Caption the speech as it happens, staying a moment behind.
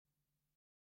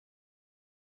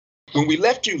When we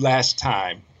left you last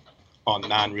time on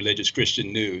Non-Religious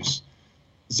Christian News,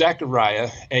 Zechariah,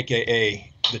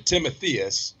 aka the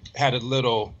Timotheus, had a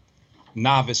little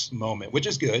novice moment, which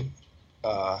is good.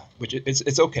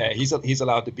 It's okay. He's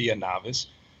allowed to be a novice,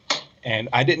 and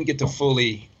I didn't get to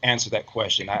fully answer that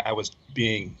question. I was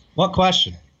being. What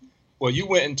question? Well, you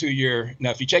went into your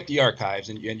now. If you check the archives,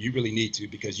 and you really need to,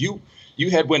 because you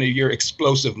had one of your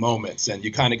explosive moments, and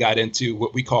you kind of got into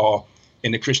what we call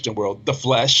in the Christian world the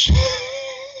flesh,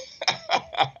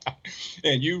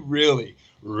 and you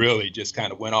really just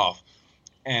kind of went off,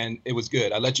 and it was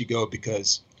good. I let you go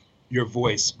because your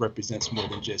voice represents more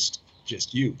than just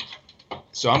you.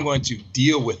 So I'm going to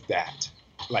deal with that,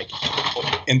 like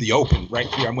in the open right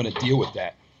here. I'm going to deal with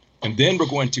that, and then we're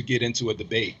going to get into a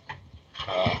debate.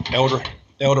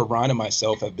 Elder Ron and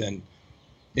myself have been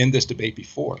in this debate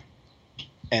before,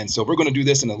 and so we're going to do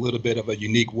this in a little bit of a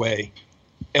unique way.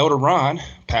 Elder Ron,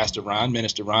 Pastor Ron,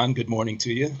 Minister Ron, good morning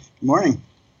to you. Good morning.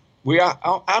 We are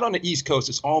out on the East Coast.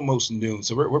 It's almost noon,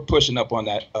 so we're pushing up on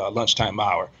that lunchtime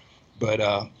hour.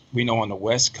 But we know on the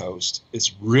West Coast,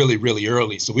 it's really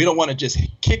early. So we don't want to just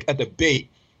kick a debate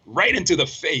right into the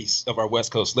face of our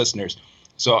West Coast listeners.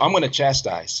 So I'm going to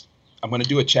chastise. I'm going to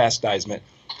do a chastisement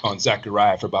on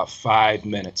Zechariah for about 5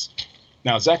 minutes.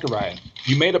 Now, Zechariah,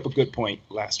 you made up a good point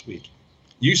last week.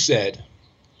 You said,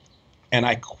 and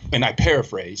I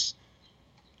paraphrase,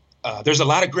 there's a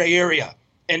lot of gray area,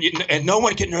 and no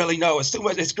one can really know. It's too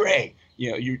much. It's gray. Do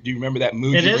you remember that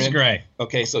movie? It is gray.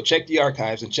 Okay, so check the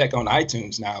archives and check on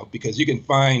iTunes now, because you can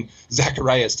find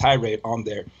Zechariah's tirade on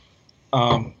there.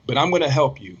 But I'm going to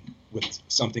help you with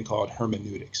something called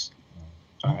hermeneutics.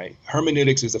 All right,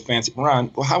 hermeneutics is a fancy.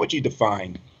 Ron, well, how would you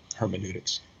define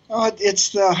hermeneutics? Oh, it's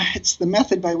the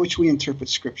method by which we interpret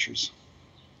scriptures.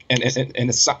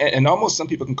 And almost some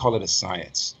people can call it a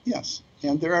science. Yes,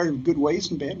 and there are good ways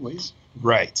and bad ways.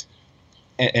 Right,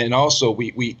 and also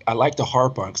I like to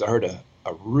harp on, because I heard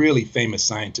a really famous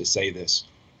scientist say this.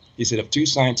 He said, if two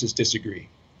scientists disagree,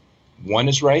 one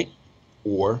is right,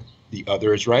 or the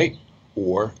other is right,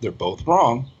 or they're both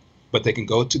wrong, but they can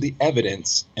go to the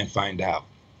evidence and find out.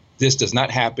 This does not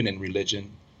happen in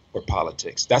religion or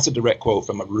politics. That's a direct quote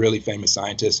from a really famous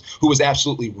scientist who was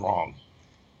absolutely wrong,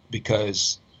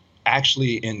 because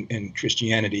actually in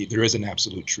Christianity, there is an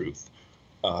absolute truth.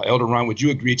 Elder Ron, would you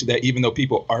agree to that? Even though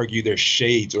people argue there's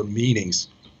shades or meanings,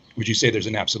 would you say there's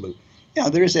an absolute? Yeah,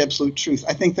 there is absolute truth.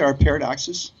 I think there are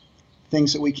paradoxes,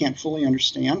 things that we can't fully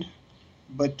understand,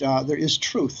 but there is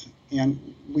truth.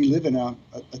 And we live in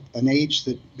an age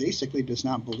that basically does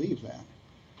not believe that.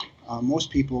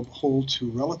 Most people hold to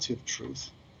relative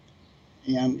truth.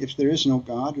 And if there is no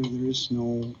God or there is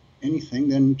no anything,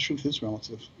 then truth is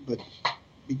relative. But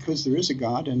because there is a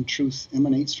God and truth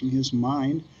emanates from his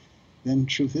mind, then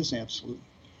truth is absolute.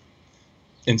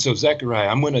 And so, Zechariah,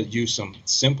 I'm going to use some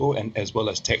simple and as well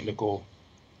as technical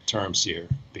terms here,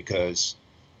 because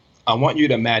I want you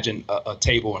to imagine a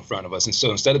table in front of us. And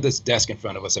so instead of this desk in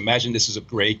front of us, imagine this is a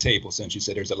gray table, since you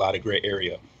said there's a lot of gray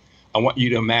area. I want you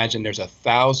to imagine there's a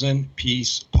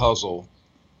 1,000-piece puzzle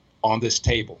on this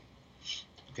table.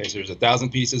 Okay, so there's 1,000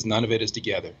 pieces, none of it is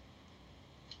together.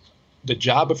 The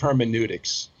job of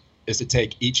hermeneutics is to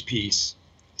take each piece,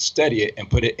 study it, and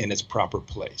put it in its proper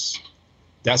place.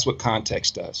 That's what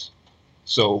context does.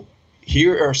 So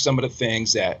here are some of the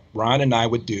things that Ron and I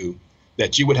would do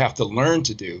that you would have to learn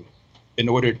to do in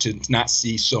order to not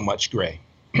see so much gray.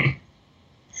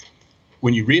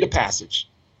 When you read a passage,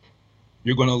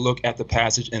 you're going to look at the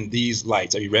passage in these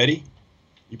lights. Are you ready?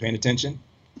 You paying attention?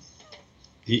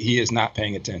 He is not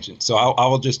paying attention. So I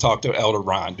will just talk to Elder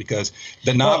Ron, because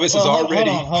the novice is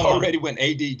already went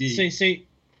ADD. See,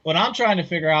 what I'm trying to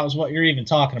figure out is what you're even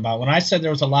talking about. When I said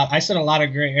there was a lot, I said a lot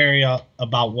of gray area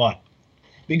about what?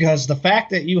 Because the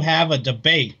fact that you have a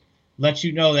debate lets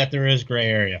you know that there is gray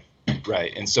area.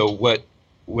 Right. And so what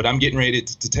I'm getting ready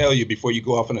to tell you before you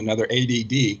go off on another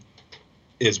ADD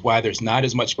is why there's not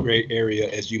as much gray area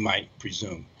as you might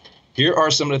presume. Here are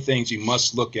some of the things you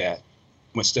must look at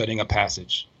when studying a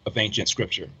passage of ancient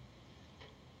scripture.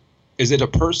 Is it a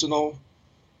personal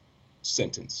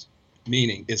sentence?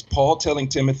 Meaning, is Paul telling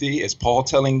Timothy, is Paul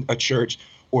telling a church,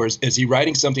 or is he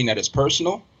writing something that is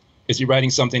personal? Is he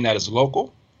writing something that is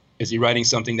local? Is he writing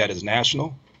something that is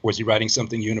national? Or is he writing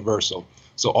something universal?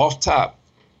 So off top,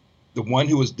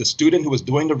 the student who was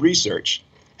doing the research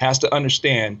has to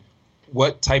understand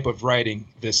what type of writing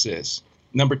this is.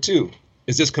 Number two,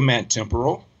 is this command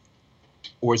temporal,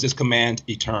 or is this command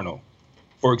eternal?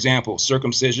 For example,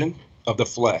 circumcision of the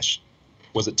flesh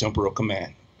was a temporal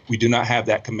command. We do not have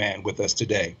that command with us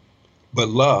today. But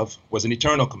love was an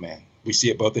eternal command. We see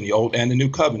it both in the Old and the New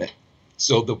Covenant.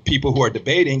 So the people who are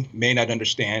debating may not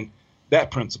understand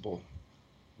that principle.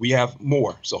 We have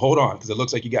more. So hold on, because it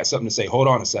looks like you got something to say. Hold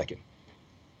on a second.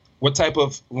 What type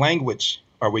of language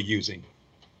are we using?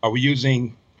 Are we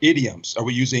using idioms? Are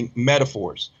we using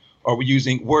metaphors? Are we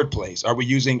using wordplays? Are we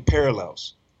using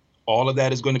parallels? All of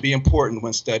that is going to be important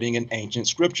when studying an ancient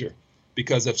scripture.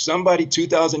 Because if somebody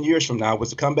 2,000 years from now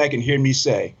was to come back and hear me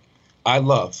say, I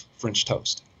love French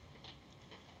toast,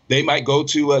 they might go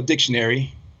to a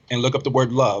dictionary and look up the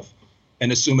word love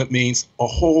and assume it means a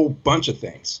whole bunch of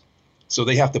things. So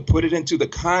they have to put it into the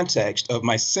context of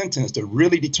my sentence to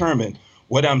really determine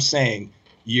what I'm saying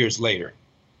years later.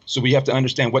 So we have to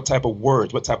understand what type of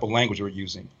words, what type of language we're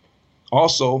using.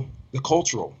 Also, the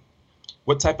cultural.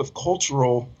 What type of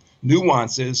cultural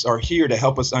nuances are here to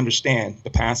help us understand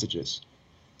the passages?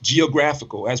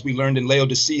 Geographical, as we learned in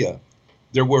Laodicea,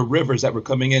 there were rivers that were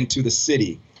coming into the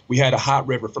city. We had a hot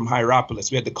river from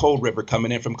Hierapolis. We had the cold river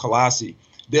coming in from Colossae.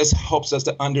 This helps us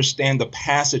to understand the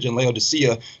passage in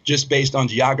Laodicea just based on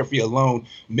geography alone.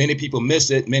 Many people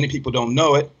miss it. Many people don't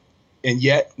know it. And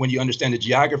yet, when you understand the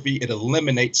geography, it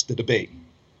eliminates the debate.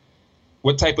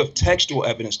 What type of textual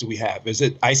evidence do we have? Is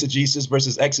it eisegesis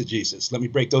versus exegesis? Let me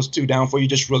break those two down for you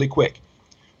just really quick.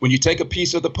 When you take a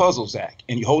piece of the puzzle, Zach,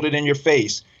 and you hold it in your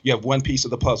face, you have one piece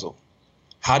of the puzzle.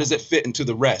 How does it fit into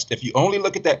the rest? If you only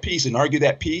look at that piece and argue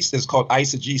that piece, it's called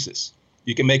eisegesis.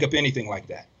 You can make up anything like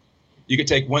that. You could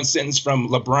take one sentence from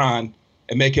LeBron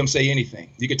and make him say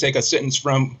anything. You could take a sentence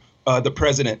from the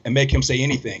president and make him say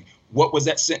anything. What was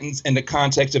that sentence in the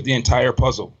context of the entire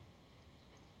puzzle?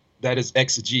 That is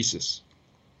exegesis.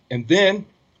 And then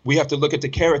we have to look at the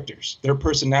characters, their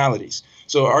personalities.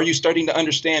 So are you starting to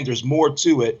understand there's more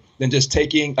to it than just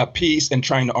taking a piece and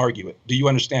trying to argue it? Do you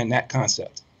understand that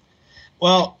concept?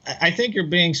 Well, I think you're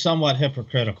being somewhat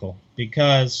hypocritical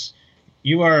because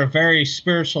you are a very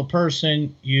spiritual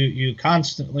person. You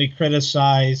constantly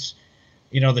criticize,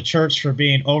 the church for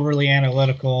being overly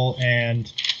analytical,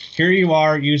 and here you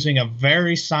are using a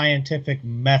very scientific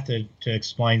method to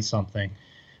explain something.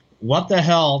 What the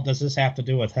hell does this have to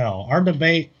do with hell? Our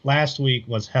debate last week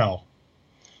was hell.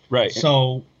 Right.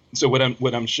 So what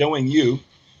I'm showing you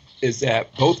is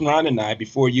that both Ron and I,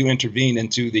 before you intervene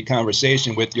into the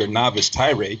conversation with your novice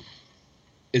tirade,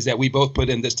 is that we both put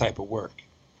in this type of work.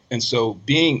 And so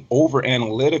being over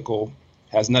analytical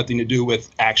has nothing to do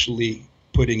with actually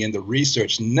putting in the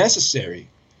research necessary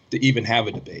to even have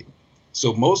a debate.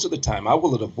 So most of the time I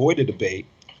will avoid a debate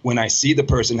when I see the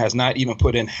person has not even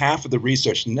put in half of the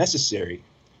research necessary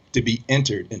to be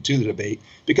entered into the debate,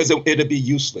 because it'll be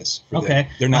useless for them.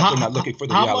 They're not looking for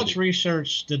the reality. How much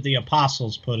research did the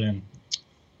apostles put in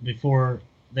before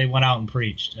they went out and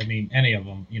preached? I mean, any of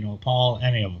them, Paul,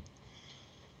 any of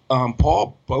them.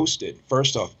 Paul boasted,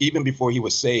 first off, even before he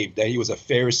was saved, that he was a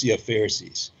Pharisee of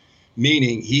Pharisees,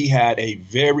 meaning he had a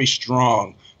very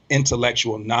strong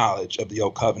intellectual knowledge of the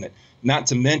Old Covenant. Not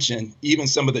to mention, even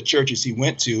some of the churches he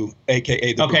went to,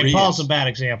 a.k.a. the Bereans. Paul's a bad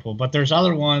example, but there's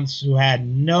other ones who had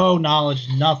no knowledge,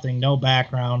 nothing, no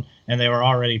background, and they were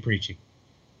already preaching.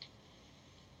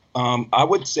 I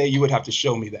would say you would have to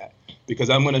show me that,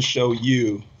 because I'm going to show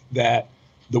you that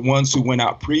the ones who went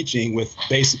out preaching with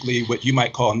basically what you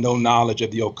might call no knowledge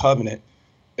of the Old Covenant,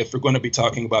 if we're going to be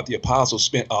talking about the apostles,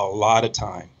 spent a lot of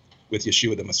time with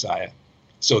Yeshua the Messiah.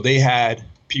 So they had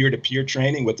peer-to-peer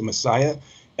training with the Messiah,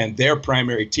 and their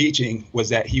primary teaching was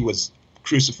that he was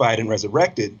crucified and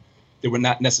resurrected. They were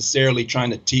not necessarily trying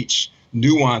to teach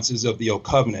nuances of the Old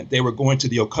Covenant. They were going to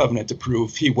the Old Covenant to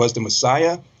prove he was the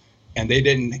Messiah, and they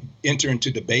didn't enter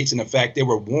into debates. And in fact, they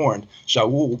were warned.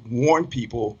 Shaul warned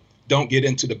people, don't get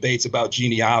into debates about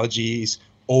genealogies,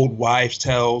 old wives'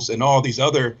 tales, and all these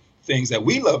other things that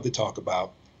we love to talk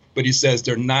about. But he says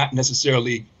they're not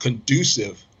necessarily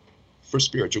conducive for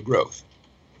spiritual growth.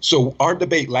 So our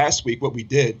debate last week, what we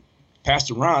did,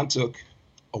 Pastor Ron took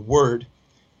a word,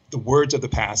 the words of the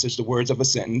passage, the words of a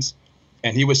sentence,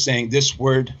 and he was saying this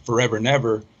word forever and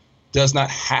ever does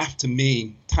not have to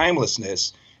mean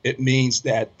timelessness. It means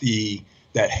that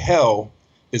that hell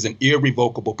is an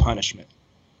irrevocable punishment.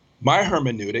 My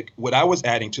hermeneutic, what I was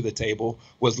adding to the table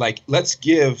was like, let's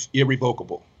give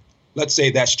irrevocable. Let's say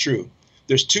that's true.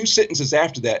 There's two sentences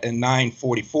after that in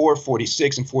 9:44,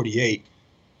 46, and 48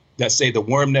 that say the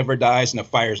worm never dies and the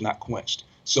fire is not quenched.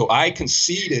 So I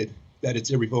conceded that it's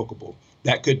irrevocable.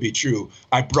 That could be true.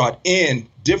 I brought in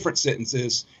different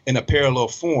sentences in a parallel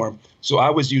form, so I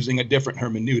was using a different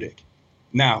hermeneutic.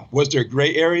 Now, was there a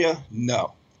gray area?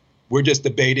 No. We're just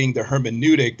debating the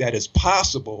hermeneutic that is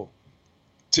possible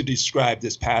to describe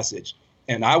this passage.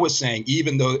 And I was saying,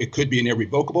 even though it could be an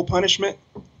irrevocable punishment,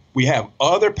 we have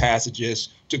other passages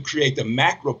to create the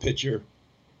macro picture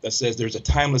that says there's a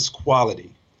timeless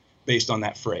quality based on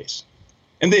that phrase.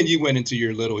 And then you went into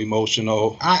your little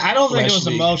emotional. I don't think it was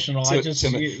fleshly emotional. I just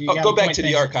go back to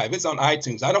the archive. It's on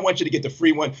iTunes. I don't want you to get the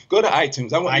free one. Go to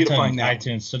iTunes. I want you to find that.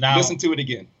 iTunes. So now listen to it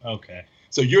again. Okay.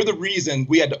 So you're the reason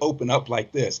we had to open up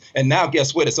like this. And now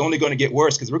guess what? It's only going to get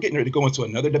worse because we're getting ready to go into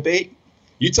another debate.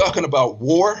 You talking about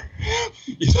war?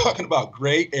 You're talking about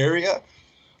gray area?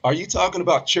 Are you talking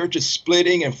about churches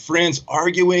splitting and friends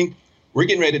arguing? We're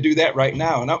getting ready to do that right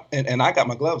now. And I got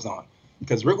my gloves on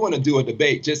because we're going to do a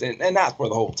debate and not for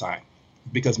the whole time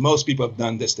because most people have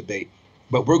done this debate.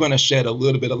 But we're going to shed a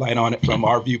little bit of light on it from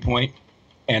our viewpoint.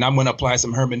 And I'm going to apply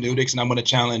some hermeneutics, and I'm going to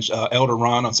challenge Elder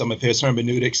Ron on some of his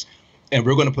hermeneutics. And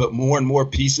we're going to put more and more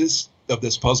pieces of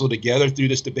this puzzle together through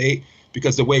this debate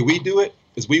because the way we do it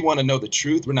is we want to know the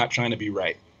truth. We're not trying to be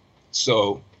right.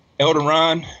 So, Elder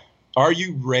Ron, are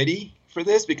you ready for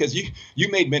this? Because you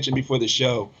made mention before the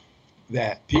show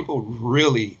that people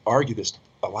really argue this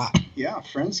a lot. Yeah,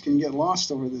 friends can get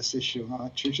lost over this issue.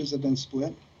 Churches have been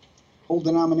split. Whole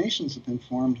denominations have been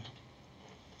formed.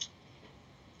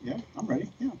 Yeah, I'm ready.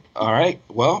 Yeah. All right.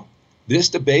 Well, this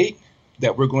debate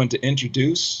that we're going to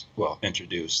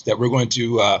that we're going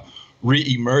to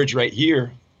re-emerge right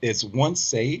here is once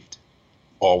saved,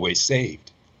 always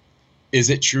saved.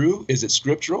 Is it true? Is it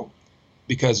scriptural?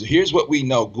 Because here's what we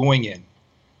know going in.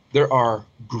 There are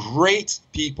great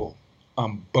people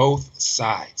on both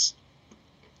sides.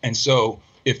 And so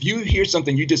if you hear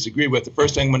something you disagree with, the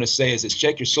first thing I'm going to say is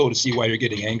check your soul to see why you're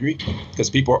getting angry, because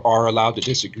people are allowed to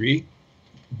disagree.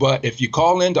 But if you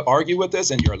call in to argue with us,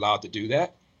 and you're allowed to do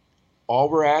that, all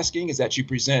we're asking is that you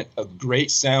present a great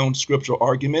sound scriptural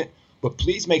argument, but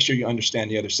please make sure you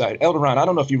understand the other side. Elder Ron, I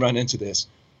don't know if you run into this.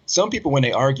 Some people, when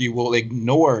they argue, will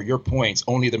ignore your points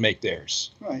only to make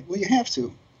theirs. Right. Well, you have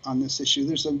to on this issue.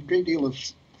 There's a great deal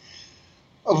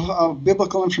of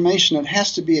biblical information that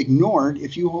has to be ignored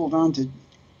if you hold on to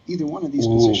either one of these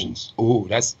positions. Ooh,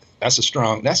 that's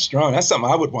strong. That's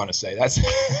something I would want to say. That's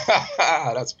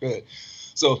good.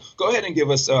 So go ahead and give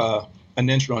us an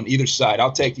intro on either side.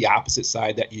 I'll take the opposite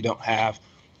side that you don't have.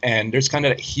 And there's kind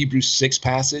of that Hebrews 6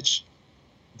 passage.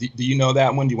 Do you know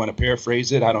that one? Do you want to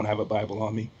paraphrase it? I don't have a Bible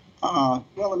on me. Well,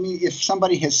 I mean, if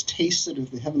somebody has tasted of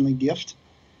the heavenly gift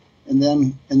and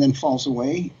then falls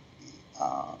away,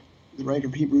 the writer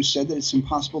of Hebrews said that it's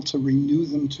impossible to renew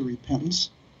them to repentance.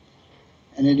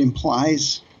 And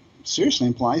it seriously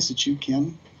implies that you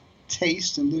can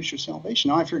taste and lose your salvation.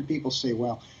 Now, I've heard people say,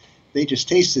 well, they just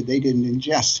tasted, they didn't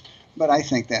ingest. But I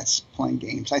think that's playing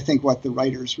games. I think what the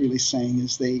writer is really saying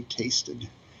is they tasted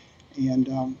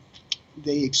and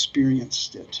they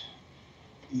experienced it.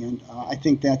 And I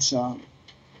think that's a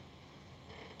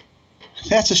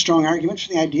strong argument for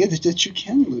the idea that you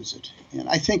can lose it. And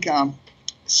I think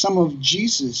some of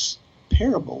Jesus'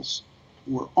 parables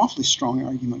were awfully strong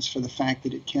arguments for the fact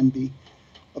that it can be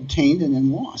obtained and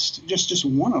then lost. Just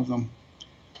one of them,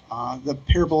 the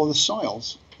parable of the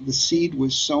soils. The seed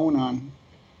was sown on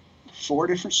 4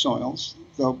 different soils.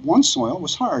 The one soil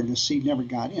was hard, and the seed never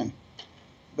got in.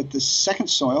 But the second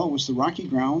soil was the rocky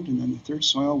ground, and then the third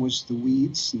soil was the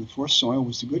weeds, and the fourth soil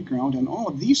was the good ground. And all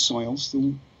of these soils,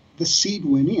 the seed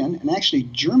went in and actually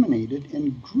germinated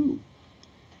and grew.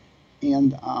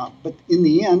 And but in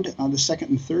the end, the second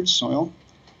and third soil,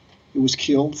 it was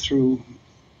killed through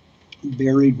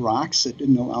buried rocks that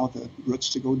didn't allow the roots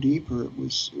to go deep, or it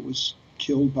was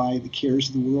killed by the cares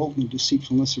of the world and the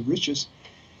deceitfulness of riches.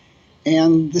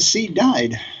 And the seed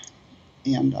died,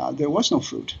 and there was no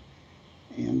fruit.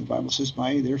 And the Bible says,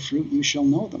 by their fruit you shall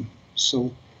know them.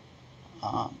 So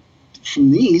from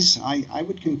these, I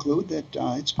would conclude that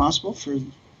it's possible for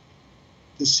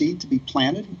the seed to be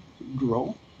planted,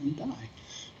 grow, and die.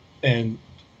 And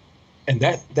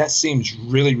that seems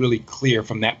really, really clear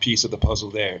from that piece of the puzzle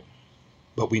there.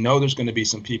 But we know there's going to be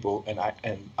some people, and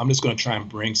I'm just going to try and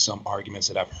bring some arguments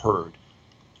that I've heard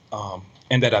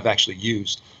and that I've actually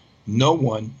used. No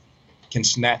one can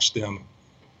snatch them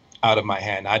out of my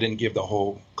hand. I didn't give the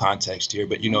whole context here,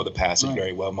 but you know the passage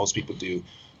very well. Most people do.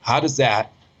 How does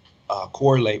that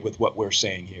correlate with what we're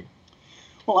saying here?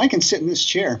 Well, I can sit in this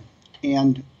chair,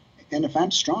 and if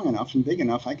I'm strong enough and big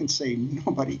enough, I can say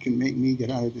nobody can make me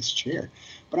get out of this chair.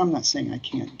 But I'm not saying I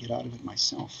can't get out of it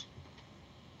myself.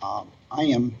 I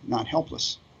am not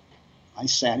helpless. I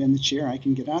sat in the chair, I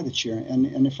can get out of the chair.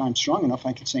 And if I'm strong enough,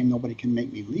 I can say nobody can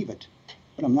make me leave it.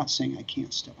 But I'm not saying I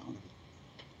can't step out of it.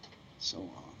 So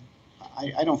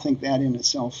I don't think that in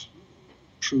itself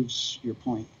proves your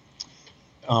point.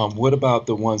 What about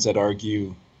the ones that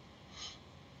argue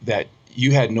that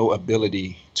you had no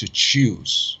ability to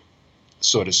choose,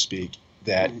 so to speak,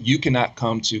 that you cannot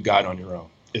come to God on your own?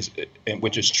 and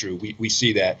which is true. We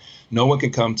see that no one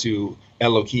can come to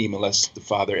Elohim unless the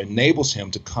Father enables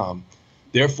him to come.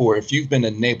 Therefore, if you've been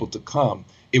enabled to come,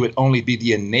 it would only be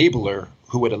the enabler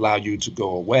who would allow you to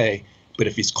go away. But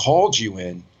if he's called you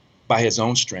in by his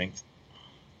own strength,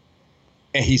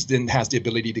 and he then has the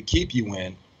ability to keep you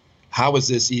in, how is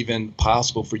this even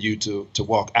possible for you to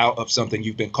walk out of something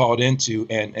you've been called into?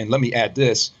 And let me add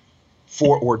this,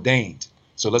 foreordained.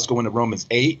 So let's go into Romans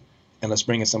 8, and let's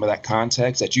bring in some of that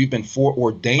context that you've been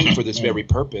foreordained for this very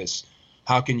purpose.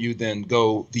 How can you then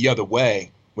go the other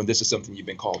way when this is something you've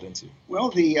been called into? Well,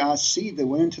 the seed that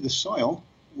went into the soil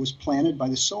was planted by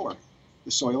the sower.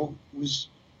 The soil was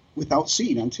without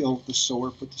seed until the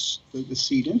sower put the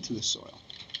seed into the soil.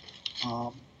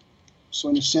 So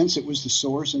in a sense, it was the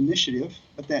sower's initiative,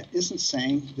 but that isn't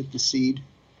saying that the seed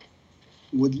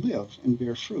would live and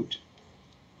bear fruit.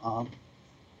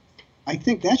 I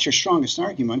think that's your strongest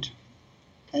argument,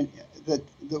 and that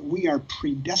we are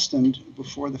predestined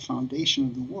before the foundation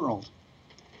of the world.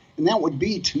 And that would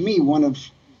be, to me, one of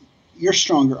your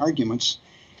stronger arguments.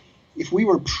 If we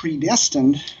were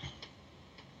predestined,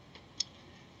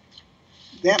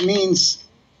 that means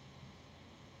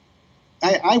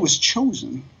I was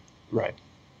chosen. Right.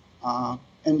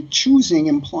 And choosing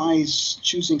implies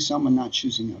choosing some and not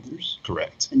choosing others.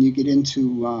 Correct. And you get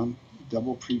into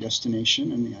double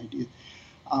predestination and the idea.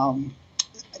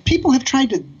 People have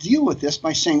tried to deal with this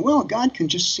by saying, well, God can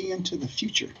just see into the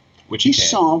future. Which he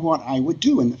saw what I would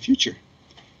do in the future.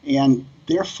 And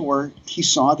therefore, he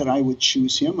saw that I would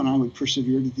choose him and I would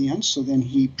persevere to the end. So then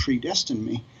he predestined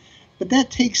me. But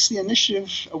that takes the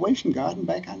initiative away from God and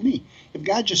back on me. If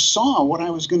God just saw what I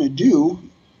was going to do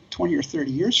 20 or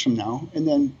 30 years from now and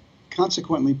then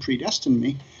consequently predestined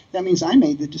me, that means I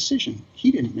made the decision.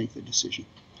 He didn't make the decision.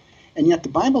 And yet the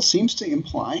Bible seems to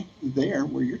imply there,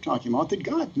 where you're talking about, that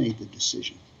God made the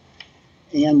decision.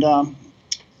 And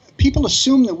people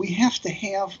assume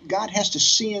that God has to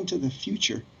see into the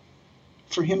future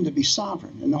for him to be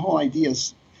sovereign. And the whole idea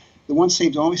is the once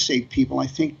saved, always saved people, I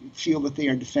think, feel that they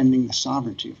are defending the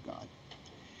sovereignty of God.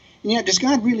 And yet, does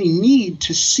God really need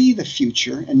to see the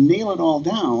future and nail it all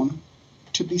down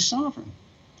to be sovereign?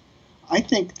 I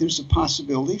think there's a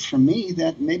possibility for me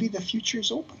that maybe the future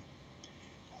is open.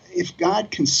 If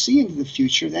God can see into the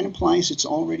future, that implies it's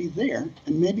already there,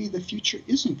 and maybe the future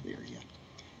isn't there yet.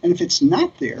 And if it's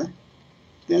not there,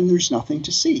 then there's nothing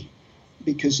to see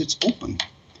because it's open.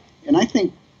 And I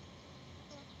think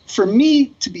for me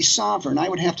to be sovereign, I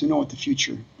would have to know what the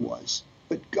future was.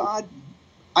 But God,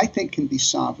 I think, can be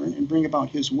sovereign and bring about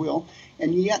his will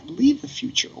and yet leave the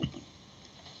future open.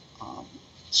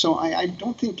 So I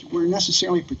don't think we're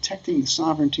necessarily protecting the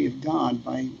sovereignty of God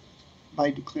by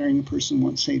declaring a person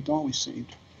once saved, always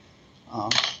saved.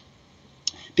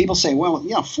 People say, well,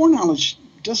 yeah, foreknowledge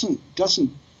doesn't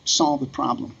solve the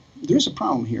problem. There's a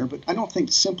problem here, but I don't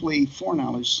think simply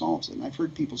foreknowledge solves it. And I've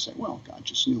heard people say, well, God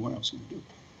just knew what I was going to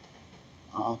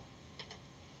do.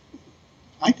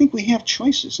 I think we have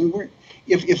choices, and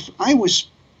if I was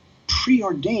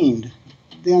preordained,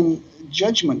 then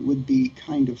judgment would be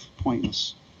kind of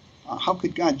pointless. How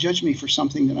could God judge me for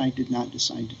something that I did not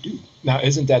decide to do? Now,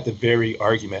 isn't that the very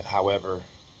argument, however,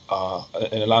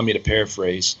 and allow me to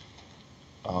paraphrase,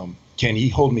 can he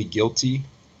hold me guilty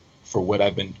for what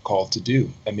I've been called to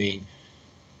do? I mean,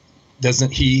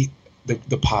 doesn't he,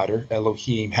 the potter,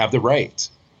 Elohim, have the right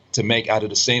to make out of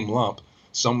the same lump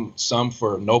some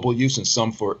for noble use and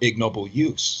some for ignoble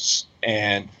use?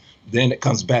 And then it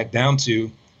comes back down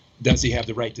to, does he have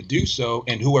the right to do so,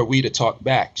 and who are we to talk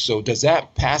back? So does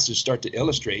that passage start to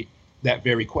illustrate that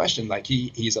very question, like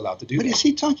he's allowed to do But that? is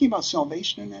he talking about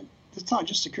salvation in that? The thought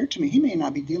just occurred to me. He may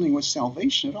not be dealing with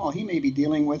salvation at all. He may be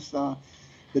dealing with the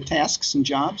tasks and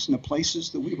jobs and the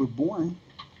places that we were born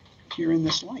here in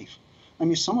this life. I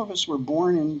mean, some of us were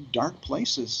born in dark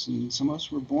places, and some of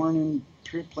us were born in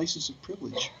places of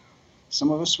privilege. Some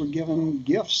of us were given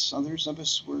gifts, others of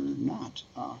us were not.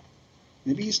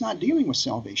 Maybe he's not dealing with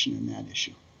salvation in that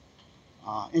issue.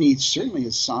 And he certainly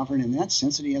is sovereign in that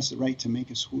sense that he has the right to make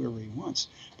us whoever he wants.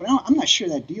 But I'm not sure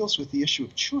that deals with the issue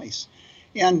of choice.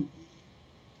 And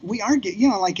we argue,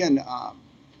 like in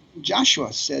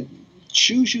Joshua said,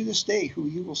 choose you this day who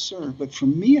you will serve. But for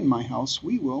me and my house,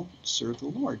 we will serve the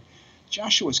Lord.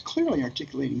 Joshua is clearly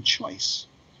articulating choice.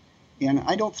 And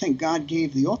I don't think God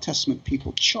gave the Old Testament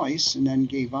people choice and then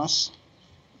gave us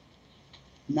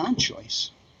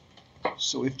non-choice.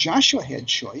 So if Joshua had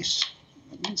choice,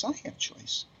 that means I have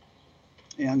choice.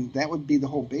 And that would be the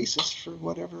whole basis for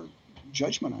whatever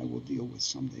judgment I will deal with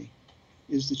someday,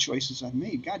 is the choices I've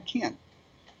made. God can't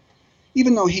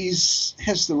even though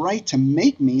has the right to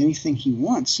make me anything he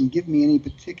wants and give me any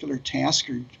particular task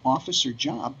or office or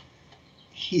job,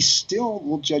 he still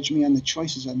will judge me on the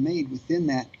choices I've made within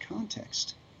that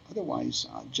context. Otherwise,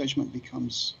 judgment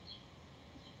becomes,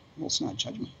 well, it's not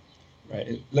judgment. Right.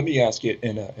 And let me ask it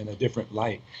in a different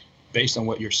light, based on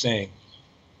what you're saying,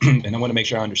 and I want to make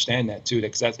sure I understand that too,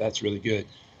 because that's really good.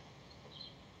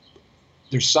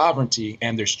 There's sovereignty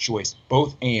and there's choice,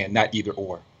 both and, not either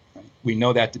or. Right. We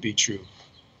know that to be true.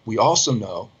 We also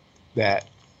know that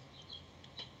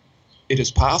it is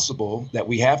possible that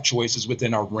we have choices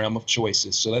within our realm of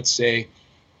choices. So let's say,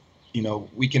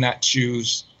 we cannot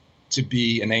choose to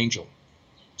be an angel.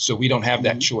 So we don't have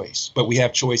that choice, but we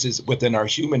have choices within our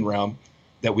human realm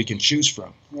that we can choose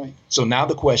from. Right. So now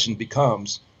the question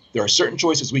becomes, there are certain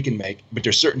choices we can make, but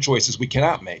there's certain choices we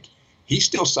cannot make. He's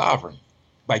still sovereign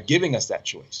by giving us that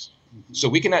choice. So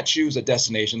we cannot choose a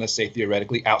destination, let's say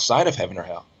theoretically, outside of heaven or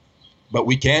hell, but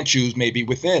we can choose maybe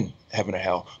within heaven or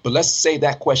hell. But let's say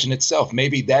that question itself,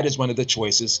 maybe that is one of the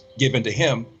choices given to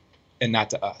him and not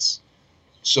to us.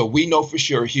 So we know for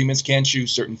sure humans can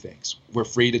choose certain things. We're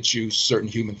free to choose certain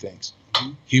human things.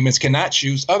 Humans cannot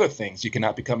choose other things. You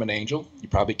cannot become an angel. You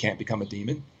probably can't become a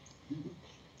demon.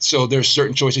 So there's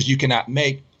certain choices you cannot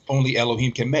make, only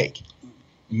Elohim can make.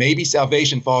 Maybe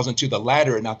salvation falls into the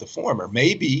latter and not the former.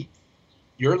 Maybe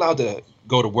you're allowed to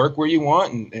go to work where you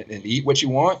want and eat what you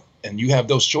want, and you have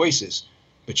those choices,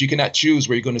 but you cannot choose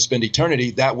where you're going to spend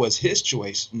eternity. That was his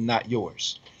choice, not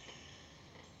yours.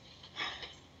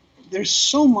 There's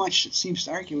so much that seems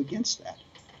to argue against that.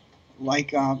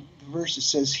 Like the verse that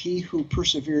says, he who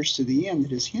perseveres to the end,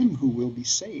 it is him who will be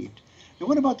saved. Now,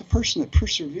 what about the person that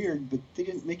persevered, but they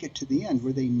didn't make it to the end?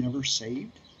 Were they never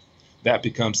saved? That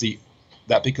becomes a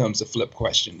flip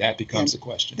question. That becomes the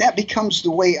question. That becomes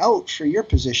the way out for your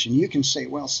position. You can say,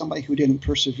 well, somebody who didn't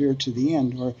persevere to the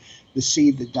end, or the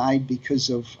seed that died because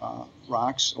of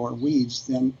rocks or weeds,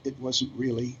 then it wasn't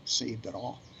really saved at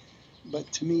all.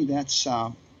 But to me, that's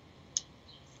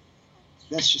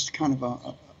just kind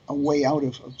of a way out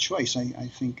of choice. I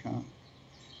think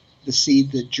the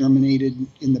seed that germinated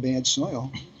in the bad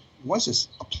soil was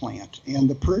a plant, and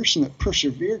the person that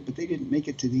persevered, but they didn't make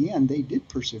it to the end, they did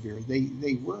persevere.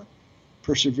 They were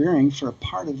persevering for a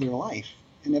part of their life,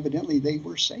 and evidently they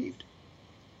were saved.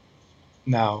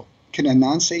 Now, can a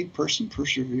non-saved person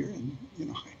persevere? And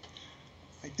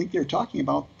I think they're talking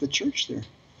about the church there.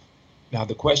 Now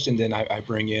the question then I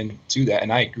bring in to that,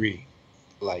 and I agree,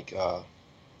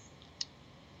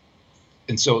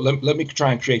 and so let me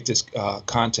try and create this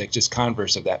context, just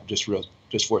converse of that, just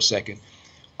for a second.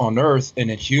 On earth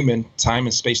and in human time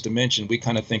and space dimension, we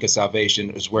kind of think of salvation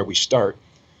as where we start.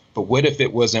 But what if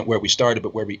it wasn't where we started,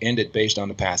 but where we ended, based on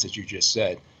the passage you just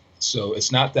said? So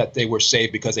it's not that they were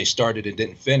saved because they started and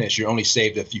didn't finish. You're only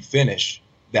saved if you finish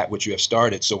that which you have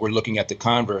started. So we're looking at the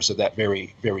converse of that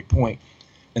very, very point.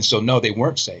 And so, no, they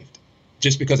weren't saved.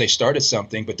 Just because they started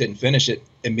something but didn't finish it,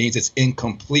 it means it's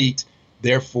incomplete.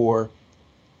 Therefore,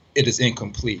 it is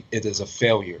incomplete. It is a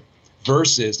failure.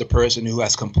 Versus the person who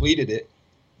has completed it.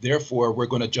 Therefore, we're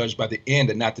going to judge by the end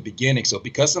and not the beginning. So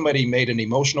because somebody made an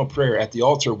emotional prayer at the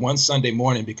altar one Sunday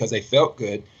morning because they felt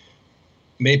good,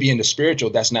 maybe in the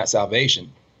spiritual, that's not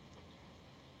salvation.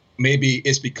 Maybe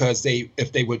it's because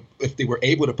if they were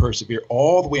able to persevere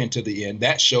all the way into the end,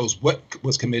 that shows what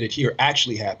was committed here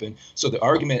actually happened. So the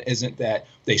argument isn't that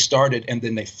they started and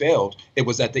then they failed. It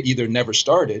was that they either never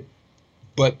started,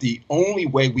 but the only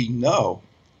way we know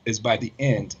is by the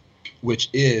end, which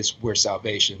is where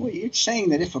salvation. Well, you're saying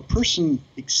that if a person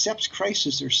accepts Christ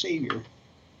as their Savior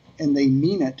and they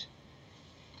mean it,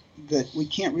 that we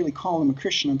can't really call them a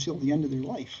Christian until the end of their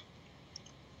life.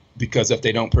 Because if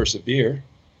they don't persevere.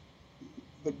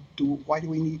 But why do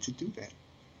we need to do that?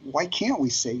 Why can't we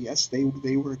say, yes, they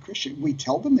were a Christian? We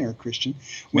tell them they're a Christian.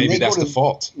 Maybe that's the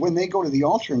fault. When they go to the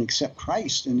altar and accept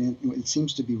Christ, and it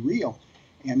seems to be real,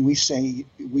 and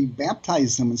we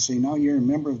baptize them and say, now you're a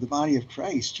member of the body of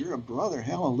Christ. You're a brother.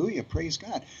 Hallelujah. Praise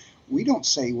God. We don't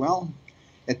say, well,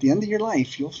 at the end of your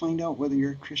life, you'll find out whether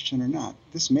you're a Christian or not.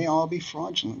 This may all be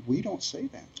fraudulent. We don't say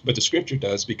that. But the scripture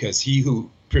does, because he who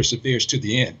perseveres to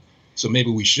the end. So maybe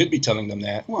we should be telling them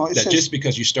that just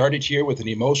because you started here with an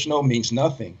emotional means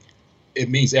nothing. It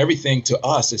means everything to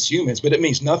us as humans, but it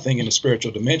means nothing in the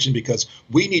spiritual dimension, because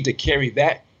we need to carry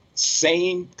that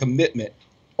same commitment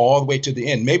all the way to the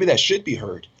end. Maybe that should be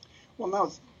heard. Well,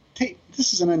 now,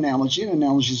 this is an analogy, and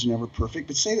analogies are never perfect,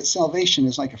 but say that salvation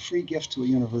is like a free gift to a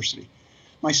university.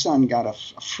 My son got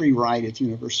a free ride at the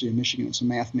University of Michigan as a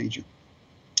math major.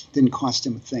 Didn't cost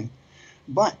him a thing.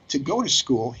 But to go to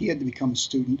school, he had to become a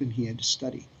student and he had to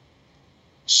study.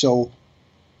 So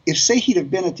if, say, he'd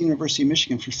have been at the University of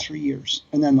Michigan for 3 years,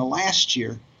 and then the last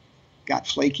year got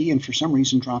flaky and for some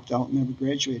reason dropped out and never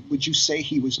graduated, would you say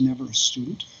he was never a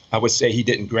student? I would say he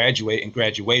didn't graduate in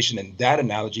graduation, and that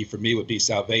analogy for me would be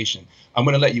salvation. I'm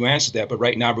going to let you answer that, but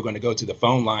right now we're going to go to the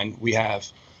phone line. We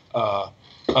have an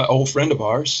old friend of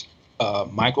ours,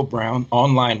 Michael Brown,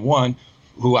 on line one,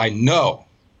 who I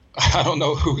don't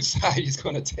know whose side he's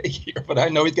going to take here, but I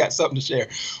know he's got something to share.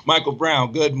 Michael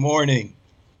Brown, good morning.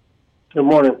 Good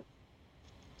morning.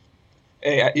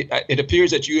 Hey, it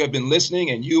appears that you have been listening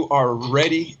and you are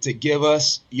ready to give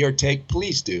us your take.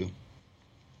 Please do.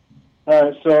 All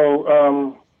right.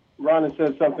 So Ron had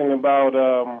said something about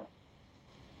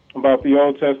the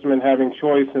Old Testament having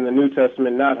choice and the New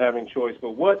Testament not having choice.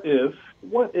 But what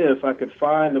if I could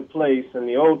find a place in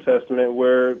the Old Testament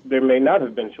where there may not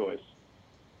have been choice?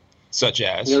 Such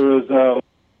as? There was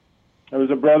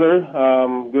a brother,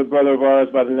 good brother of ours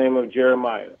by the name of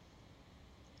Jeremiah,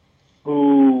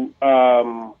 who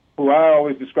I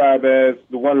always describe as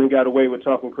the one who got away with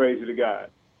talking crazy to God.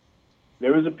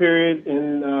 There was a period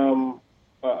in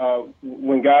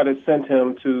when God had sent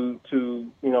him to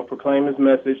proclaim his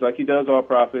message like he does all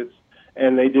prophets,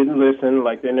 and they didn't listen,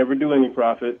 like they never do any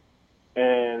prophet,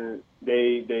 and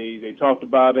they talked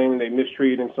about him, they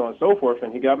mistreated him, so on and so forth,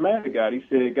 and he got mad at God. He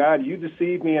said, God, you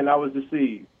deceived me and I was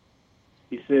deceived.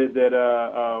 He said that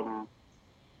I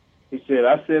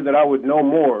said that I would no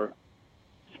more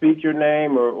speak your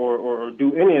name or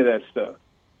do any of that stuff.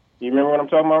 You remember what I'm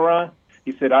talking about, Ron?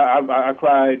 He said, I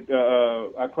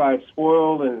cried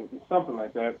spoiled and something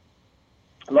like that.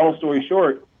 Long story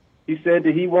short, he said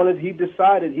that he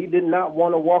decided he did not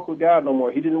want to walk with God no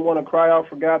more. He didn't want to cry out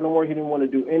for God no more. He didn't want to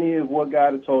do any of what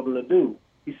God had told him to do.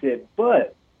 He said,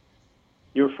 but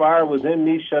your fire was in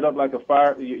me, shut up like a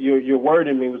fire. Your word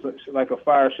in me was like a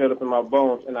fire shut up in my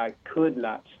bones, and I could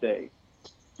not stay.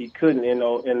 He couldn't, in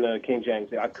the King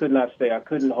James. I could not stay. I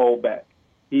couldn't hold back.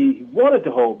 He wanted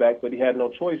to hold back, but he had no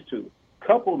choice to.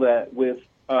 Couple that with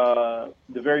the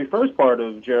very first part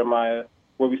of Jeremiah,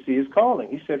 where we see his calling.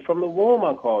 He said, from the womb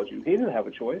I called you. He didn't have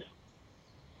a choice.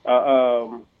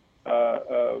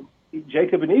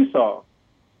 Jacob and Esau,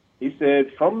 he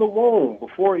said, from the womb,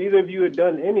 before either of you had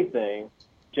done anything,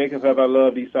 Jacob have I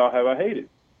loved, Esau have I hated.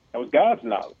 That was God's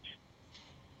knowledge.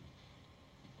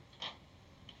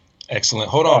 Excellent.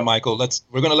 Hold on, Michael.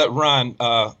 We're going to let Ron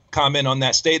comment on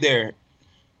that. Stay there.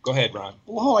 Go ahead, Ron.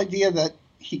 Well, the whole idea that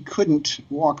he couldn't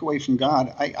walk away from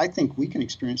God, I think we can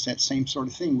experience that same sort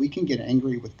of thing. We can get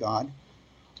angry with God.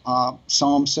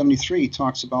 Psalm 73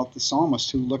 talks about the psalmist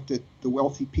who looked at the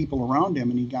wealthy people around him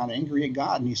and he got angry at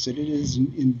God and he said, it is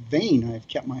in vain I have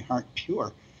kept my heart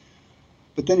pure.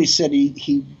 But then he said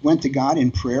he went to God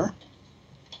in prayer,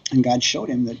 and God showed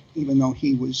him that even though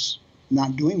he was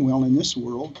not doing well in this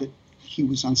world, that he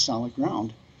was on solid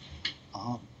ground.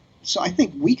 So I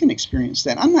think we can experience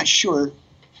that. I'm not sure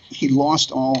he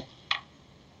lost all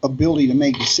ability to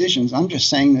make decisions. I'm just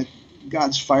saying that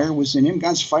God's fire was in him.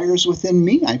 God's fire is within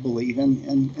me, I believe,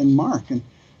 and Mark and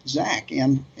Zach.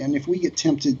 And if we get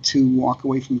tempted to walk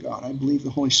away from God, I believe the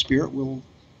Holy Spirit will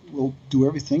do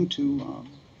everything to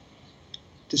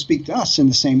speak to us in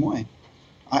the same way.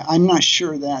 I'm not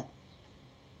sure that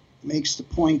makes the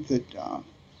point that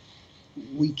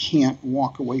we can't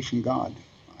walk away from God.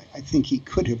 I think he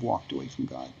could have walked away from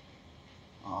God.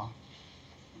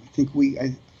 I think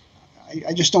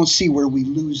I just don't see where we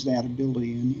lose that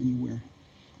ability anywhere.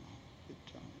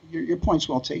 Your point's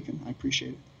well taken. I appreciate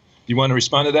it. Do you want to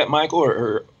respond to that, Michael,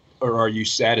 or are you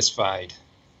satisfied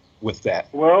with that?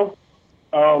 Well,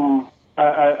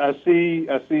 I see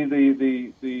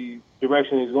the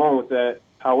direction he's going with that.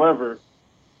 However,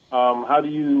 how do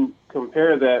you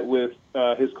compare that with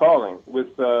his calling,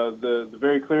 with the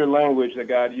very clear language that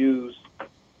God used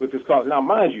with his calling? Now,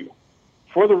 mind you,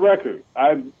 for the record,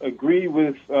 I agree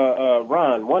with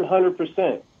Ron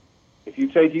 100%. If you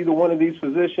take either one of these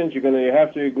positions, you're going to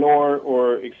have to ignore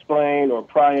or explain or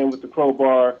pry in with the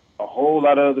crowbar a whole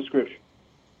lot of other scripture.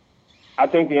 I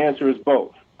think the answer is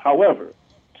both. However,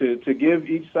 to give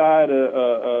each side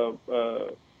a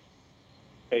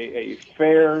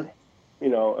fair,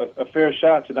 a fair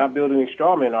shot to not build any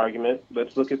straw man argument,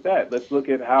 let's look at that. Let's look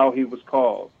at how he was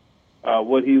called,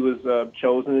 what he was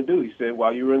chosen to do. He said,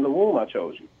 while you were in the womb, I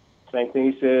chose you. Same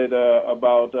thing he said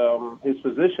about his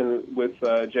position with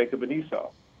Jacob and Esau.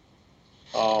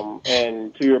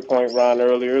 And to your point, Ron,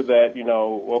 earlier, that,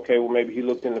 okay, well, maybe he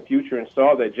looked in the future and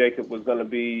saw that Jacob was going to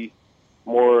be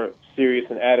more serious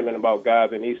and adamant about God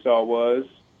than Esau was.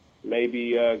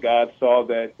 Maybe God saw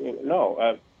that,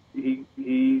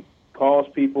 he calls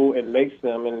people and makes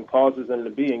them and causes them to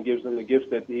be and gives them the gifts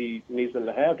that he needs them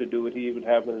to have to do what he would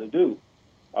have them to do.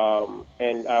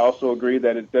 And I also agree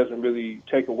that it doesn't really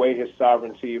take away his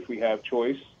sovereignty if we have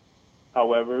choice.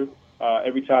 However,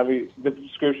 every time the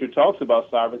scripture talks about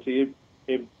sovereignty,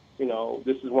 this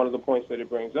is one of the points that it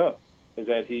brings up, is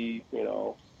that he,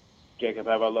 Jacob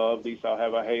have I loved, Esau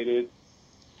have I hated.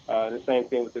 And the same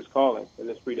thing with this calling and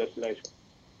this predestination.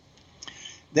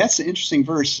 That's an interesting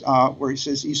verse where he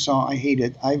says, Esau I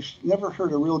hated. I've never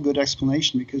heard a real good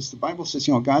explanation, because the Bible says,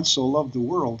 God so loved the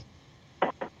world.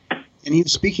 And he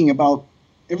was speaking about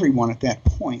everyone at that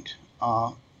point.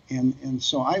 And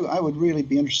so I would really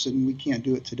be interested, and we can't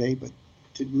do it today, but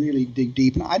to really dig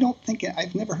deep. And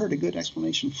I've never heard a good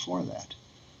explanation for that.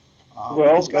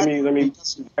 Well, let me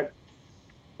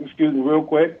excuse me real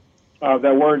quick.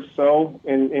 That word "so"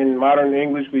 in modern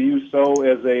English, we use "so"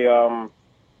 as a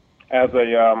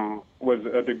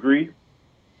degree.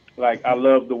 Like, I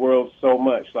love the world so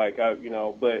much, but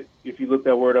if you look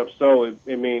that word up, "so,"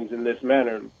 it means in this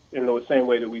manner, in the same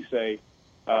way that we say,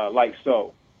 like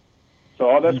so. So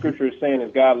all that scripture is saying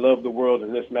is God loved the world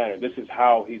in this manner. This is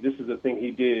the thing he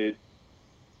did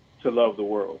to love the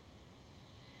world.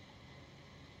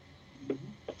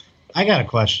 I got a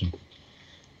question.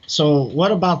 So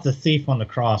what about the thief on the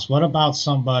cross? What about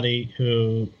somebody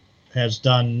who has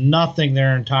done nothing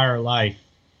their entire life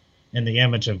in the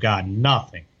image of God?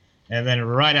 Nothing. And then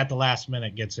right at the last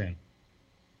minute gets in.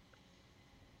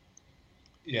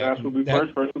 Yeah, last will be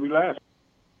first will be last.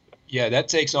 Yeah,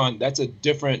 that's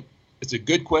it's a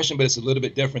good question, but it's a little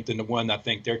bit different than the one I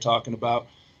think they're talking about.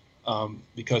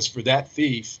 Because for that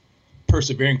thief,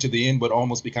 persevering to the end would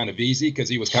almost be kind of easy, because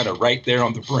he was kind of right there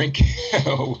on the brink,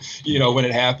 when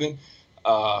it happened.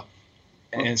 And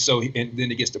then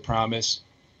he gets the promise.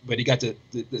 But he got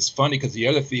it's funny, because the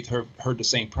other thief heard the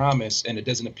same promise, and it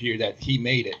doesn't appear that he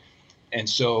made it. And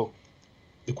so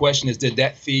the question is, did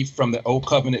that thief, from the old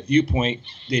covenant viewpoint,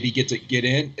 did he get to get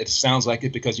in? It sounds like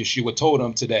it, because Yeshua told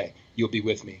him, today you'll be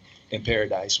with me in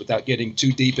paradise. Without getting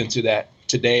too deep into that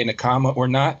today in a comma or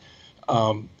not,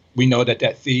 we know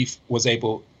that thief was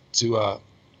able to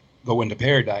go into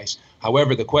paradise.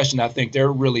 However, the question I think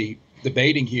they're really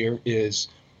debating here is,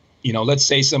 let's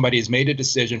say somebody has made a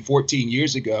decision 14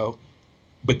 years ago,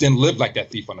 but then lived like that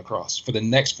thief on the cross for the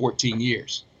next 14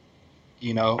 years.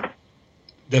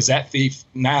 Does that thief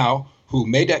now, who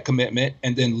made that commitment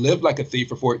and then lived like a thief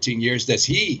for 14 years, does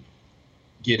he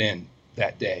get in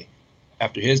that day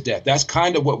after his death? That's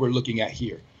kind of what we're looking at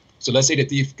here. So let's say the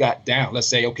thief got down. Let's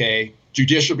say, okay,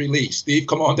 judicial release. Thief,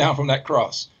 come on down from that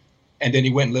cross. And then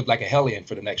he went and lived like a hellion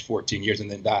for the next 14 years and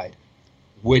then died.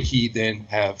 Would he then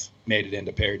have made it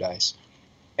into paradise?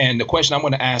 And the question I'm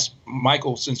going to ask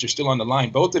Michael, since you're still on the line,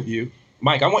 both of you,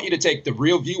 Mike, I want you to take the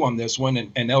real view on this one,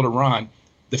 and Elder Ron,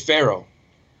 the Pharaoh.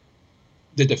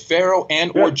 Did the Pharaoh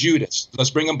or Judas, let's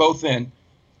bring them both in,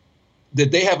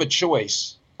 did they have a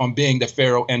choice on being the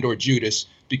Pharaoh and or Judas?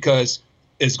 Because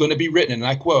it's going to be written, and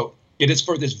I quote, "It is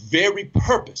for this very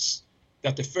purpose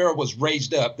that the Pharaoh was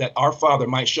raised up, that our Father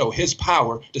might show his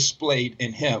power displayed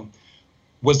in him."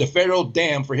 Was the Pharaoh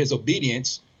damned for his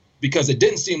obedience? Because it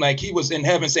didn't seem like he was in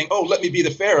heaven saying, oh, let me be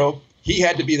the Pharaoh. He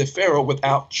had to be the Pharaoh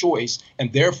without choice,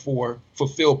 and therefore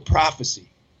fulfill prophecy.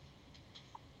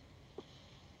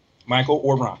 Michael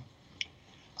or Ron?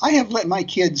 I have let my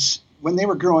kids, when they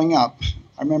were growing up,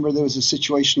 I remember there was a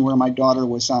situation where my daughter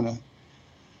was on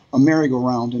a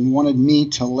merry-go-round and wanted me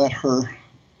to let her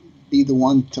be the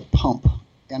one to pump.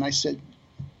 And I said,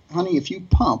 honey, if you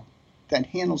pump, that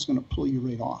handle's going to pull you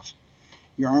right off.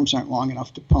 Your arms aren't long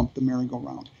enough to pump the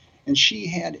merry-go-round. And she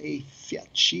had a fit.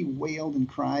 She wailed and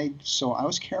cried. So I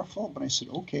was careful, but I said,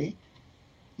 okay,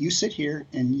 you sit here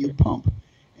and you pump.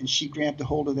 And she grabbed a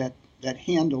hold of that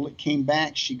handle. It came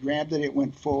back. She grabbed it. It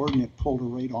went forward, and it pulled her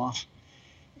right off.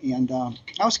 And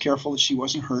I was careful that she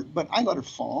wasn't hurt, but I let her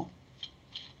fall.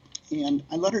 And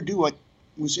I let her do what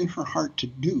was in her heart to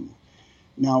do.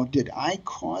 Now, did I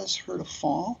cause her to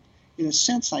fall? In a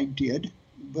sense, I did.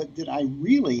 But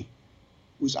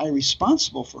was I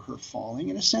responsible for her falling?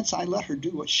 In a sense, I let her do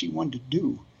what she wanted to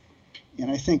do. And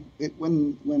I think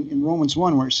when in Romans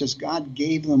 1, where it says God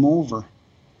gave them over,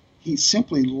 he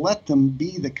simply let them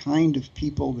be the kind of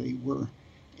people they were.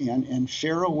 And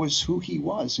Pharaoh was who he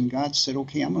was. And God said,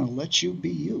 okay, I'm going to let you be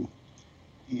you.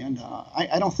 And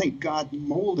I don't think God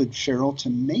molded Pharaoh to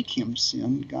make him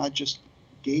sin. God just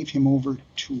gave him over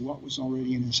to what was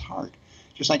already in his heart.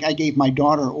 Just like I gave my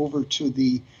daughter over to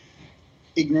the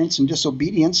ignorance and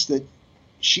disobedience that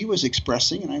she was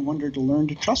expressing, and I wanted her to learn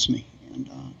to trust me. And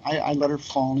I let her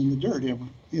fall in the dirt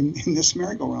in this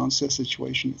merry-go-round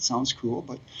situation. It sounds cruel,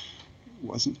 but it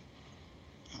wasn't.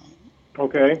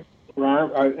 Okay,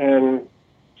 Ron, and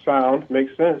sound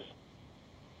makes sense.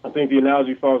 I think the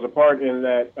analogy falls apart in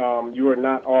that you are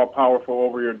not all powerful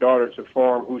over your daughter to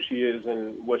form who she is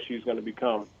and what she's going to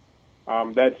become.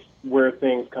 That's where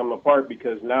things come apart,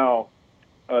 because now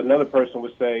another person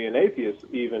would say, an atheist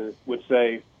even would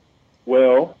say,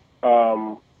 well,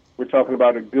 we're talking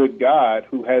about a good God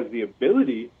who has the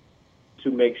ability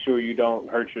to make sure you don't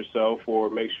hurt yourself or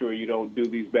make sure you don't do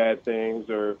these bad things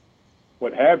or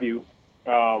what have you,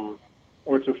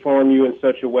 or to form you in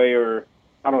such a way, or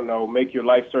I don't know, make your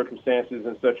life circumstances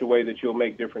in such a way that you'll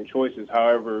make different choices.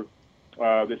 However,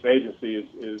 this agency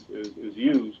is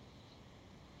used.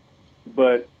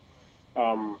 But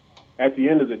at the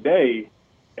end of the day,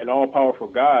 an all-powerful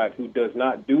God who does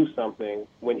not do something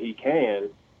when he can,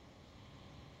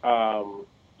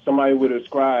 somebody would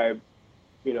ascribe,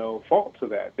 fault to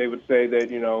that. They would say that,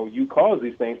 you cause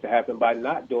these things to happen by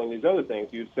not doing these other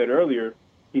things. You said earlier,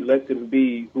 he let them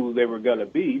be who they were going to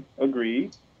be.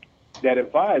 Agreed. That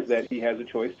implies that he has a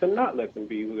choice to not let them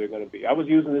be who they're going to be. I was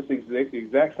using this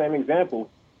exact same example,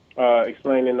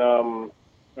 explaining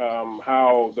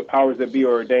how the powers that be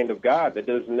are ordained of God. That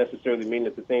doesn't necessarily mean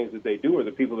that the things that they do or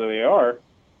the people that they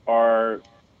are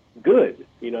good.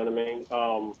 You know what I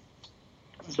mean?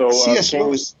 C.S.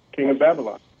 Lewis, King of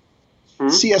Babylon.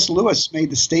 C.S. Lewis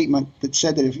made the statement that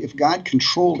said that if God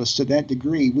controlled us to that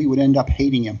degree, we would end up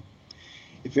hating him.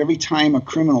 If every time a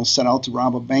criminal set out to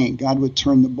rob a bank, God would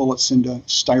turn the bullets into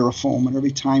styrofoam, and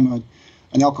every time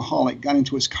an alcoholic got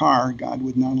into his car, God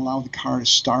would not allow the car to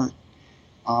start,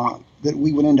 that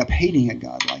we would end up hating a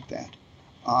God like that,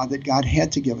 that God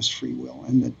had to give us free will,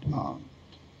 and that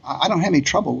I don't have any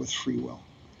trouble with free will.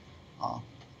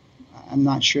 I'm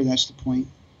not sure that's the point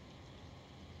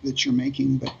that you're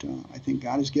making, but I think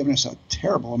God has given us a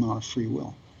terrible amount of free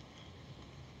will.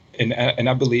 And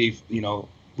I believe,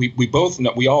 we both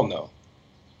know, we all know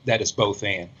that it's both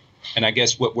and. And I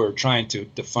guess what we're trying to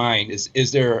define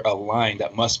is there a line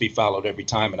that must be followed every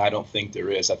time? And I don't think there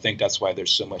is. I think that's why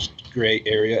there's so much gray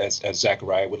area, as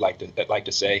Zachariah would like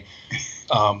to say.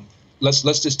 Let's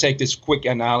just take this quick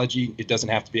analogy. It doesn't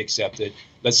have to be accepted.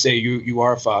 Let's say you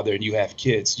are a father and you have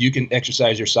kids. You can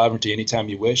exercise your sovereignty anytime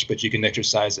you wish, but you can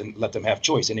exercise and let them have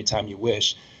choice anytime you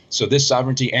wish. So this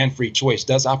sovereignty and free choice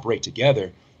does operate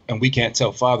together. And we can't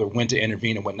tell Father when to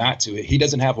intervene and when not to. He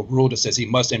doesn't have a rule that says he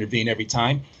must intervene every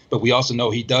time, but we also know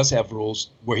he does have rules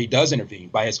where he does intervene.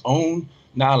 By his own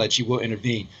knowledge, he will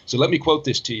intervene. So let me quote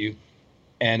this to you.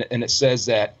 And it says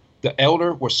that the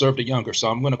elder will serve the younger. So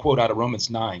I'm going to quote out of Romans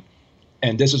 9.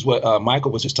 And this is what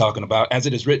Michael was just talking about. As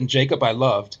it is written, Jacob I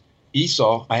loved,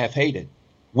 Esau I have hated.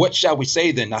 What shall we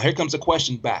say then? Now here comes the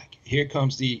question back. Here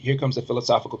comes the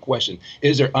philosophical question.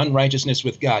 Is there unrighteousness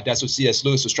with God? That's what C.S.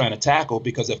 Lewis was trying to tackle,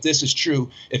 because if this is true,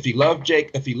 if he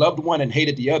loved one and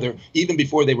hated the other, even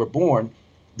before they were born,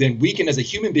 then we can, as a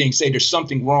human being, say there's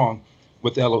something wrong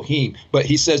with Elohim. But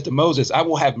he says to Moses, I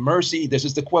will have mercy. This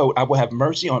is the quote. I will have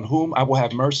mercy on whom I will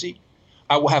have mercy.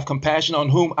 I will have compassion on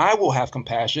whom I will have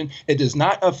compassion. It is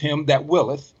not of him that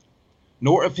willeth,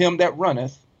 nor of him that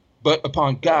runneth, but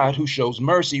upon God who shows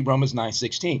mercy, Romans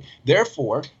 9:16.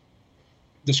 Therefore,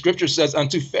 the scripture says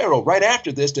unto Pharaoh, right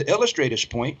after this, to illustrate his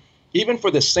point, even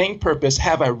for the same purpose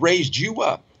have I raised you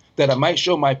up, that I might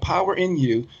show my power in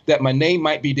you, that my name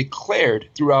might be declared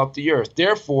throughout the earth.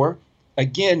 Therefore,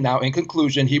 again, now in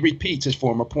conclusion, he repeats his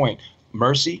former point.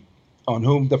 Mercy on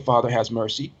whom the Father has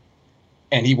mercy,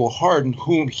 and he will harden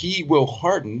whom he will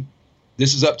harden.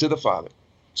 This is up to the Father.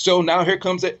 So now here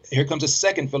comes a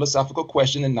second philosophical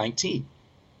question in 19.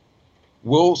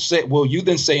 Will you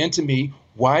then say unto me,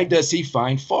 why does he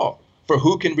find fault? For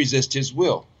who can resist his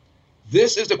will?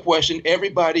 This is the question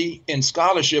everybody in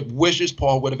scholarship wishes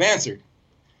Paul would have answered,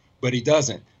 but he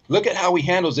doesn't. Look at how he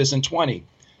handles this in 20.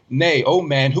 Nay, O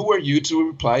man, who are you to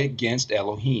reply against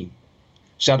Elohim?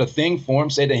 Shall the thing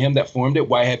formed say to him that formed it,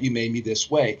 why have you made me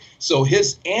this way? So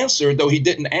his answer, though he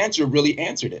didn't answer, really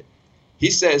answered it. He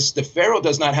says the Pharaoh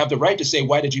does not have the right to say,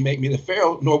 why did you make me the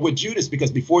Pharaoh? Nor would Judas,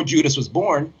 because before Judas was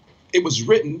born, it was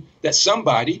written that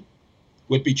somebody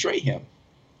would betray him.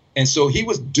 And so he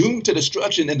was doomed to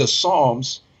destruction in the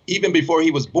Psalms, even before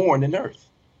he was born in earth.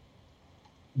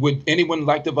 Would anyone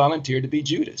like to volunteer to be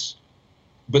Judas?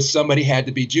 But somebody had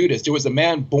to be Judas. There was a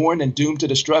man born and doomed to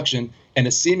destruction,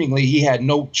 and seemingly he had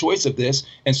no choice of this.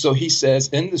 And so he says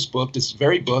in this book, this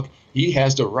very book, he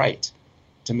has the right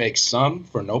to make some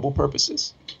for noble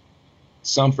purposes,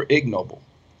 some for ignoble.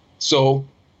 So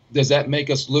does that make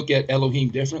us look at Elohim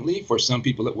differently? For some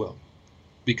people it will,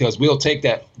 because we'll take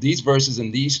these verses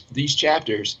and these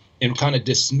chapters and kind of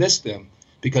dismiss them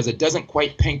because it doesn't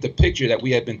quite paint the picture that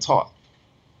we have been taught.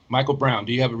 Michael Brown,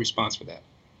 do you have a response for that?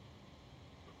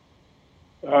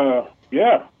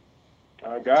 Yeah.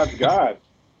 God's God.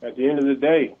 At the end of the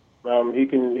day, he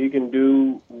can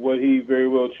do what he very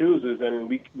well chooses, and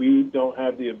we don't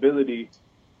have the ability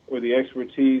or the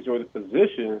expertise or the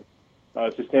position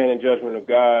to stand in judgment of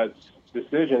God's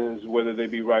decisions, whether they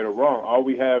be right or wrong. All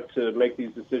we have to make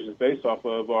these decisions based off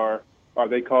of are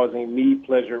they causing me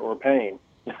pleasure or pain?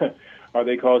 Are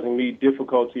they causing me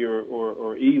difficulty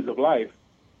or ease of life?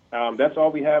 That's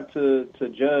all we have to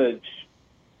judge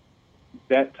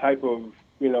that type of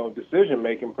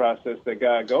decision-making process that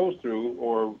God goes through,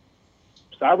 or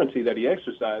sovereignty that he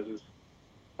exercises.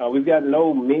 We've got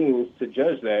no means to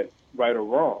judge that right or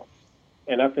wrong.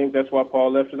 And I think that's why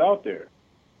Paul left it out there.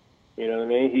 You know what I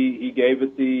mean? He gave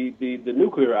it the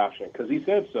nuclear option because he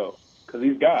said so, because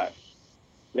he's God.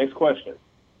 Next question.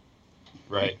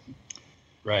 Right.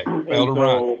 Elder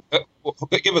Ron.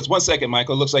 Give us 1 second,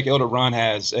 Michael. It looks like Elder Ron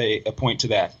has a point to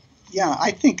that. Yeah,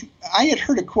 I think I had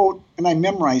heard a quote, and I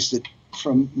memorized it,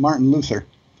 from Martin Luther.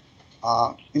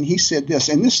 And he said this,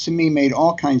 and this to me made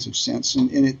all kinds of sense,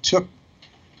 and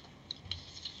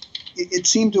it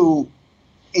seemed to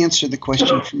answer the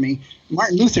question for me.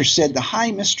 Martin Luther said, the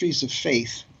high mysteries of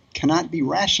faith cannot be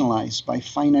rationalized by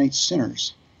finite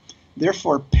sinners.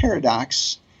 Therefore,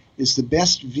 paradox is the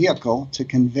best vehicle to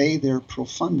convey their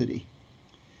profundity.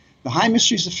 The high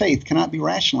mysteries of faith cannot be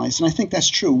rationalized, and I think that's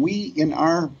true. We, in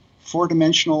our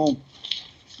four-dimensional,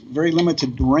 very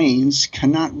limited brains,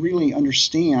 cannot really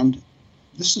understand.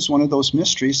 This is one of those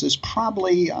mysteries that's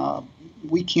probably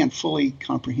we can't fully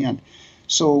comprehend.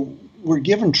 So we're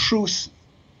given truth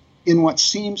in what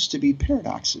seems to be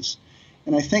paradoxes.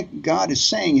 And I think God is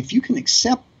saying, if you can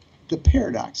accept the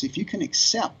paradox, if you can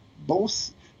accept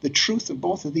both the truth of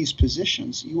both of these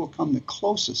positions, you will come the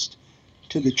closest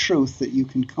to the truth that you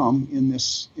can come in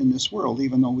this world.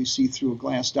 Even though we see through a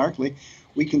glass darkly,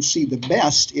 we can see the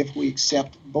best if we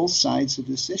accept both sides of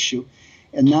this issue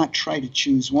and not try to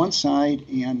choose one side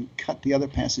and cut the other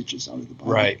passages out of the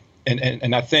Bible. Right.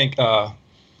 And I think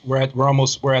we're at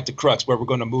the crux where we're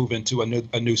going to move into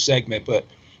a new segment. But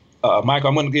Michael,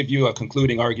 I'm going to give you a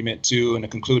concluding argument too, and a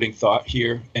concluding thought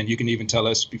here, and you can even tell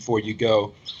us before you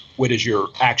go what is your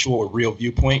actual or real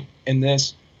viewpoint in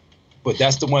this. But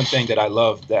that's the one thing that I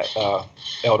love that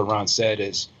Elder Ron said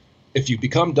is, if you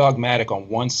become dogmatic on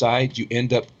one side, you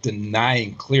end up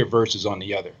denying clear verses on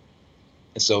the other.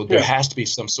 And so there has to be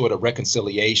some sort of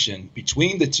reconciliation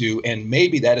between the two. And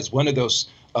maybe that is one of those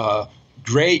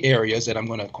gray areas that I'm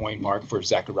going to coin mark for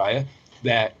Zechariah,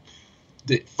 that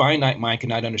the finite mind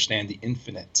cannot understand the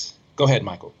infinite. Go ahead,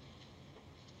 Michael.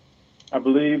 I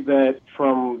believe that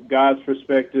from God's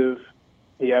perspective,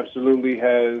 he absolutely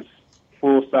has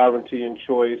full sovereignty and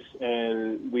choice,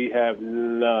 and we have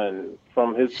none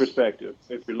from his perspective.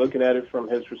 If you're looking at it from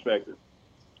his perspective,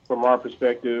 from our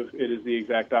perspective, it is the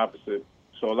exact opposite.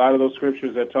 So a lot of those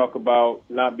scriptures that talk about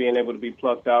not being able to be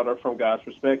plucked out are from God's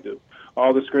perspective.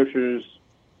 All the scriptures,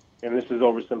 and this is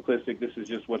oversimplistic, this is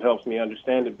just what helps me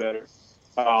understand it better,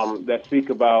 that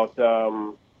speak about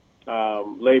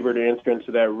labor to enter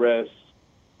into that rest.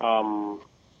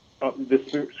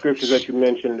 The scriptures that you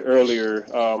mentioned earlier,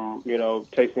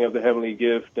 tasting of the heavenly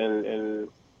gift and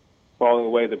falling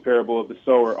away, the parable of the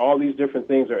sower, all these different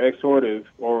things are exhortive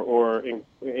or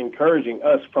encouraging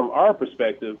us from our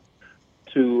perspective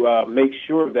to make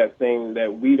sure that thing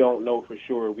that we don't know for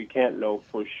sure, we can't know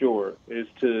for sure, is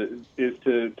to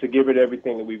give it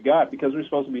everything that we've got, because we're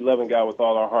supposed to be loving God with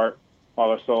all our heart,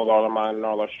 all our soul, all our mind, and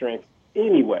all our strength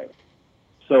anyway.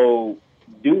 So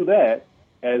do that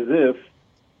as if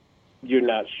you're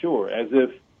not sure, as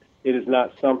if it is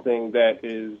not something that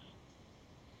is,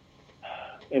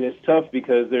 and it's tough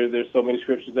because there's so many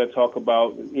scriptures that talk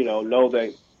about, know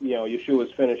that,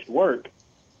 Yeshua's finished work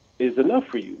is enough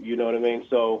for you. You know what I mean?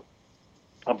 So,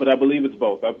 but I believe it's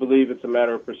both. I believe it's a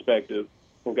matter of perspective.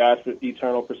 From God's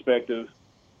eternal perspective,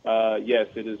 yes,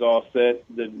 it is all set.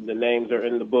 The names are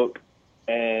in the book,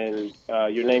 and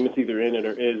your name is either in it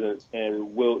or isn't,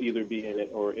 and will either be in it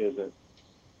or isn't.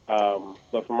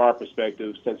 But from our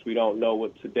perspective, since we don't know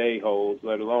what today holds,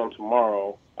 let alone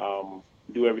tomorrow,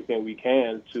 do everything we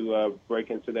can to break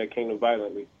into that kingdom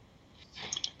violently.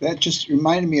 That just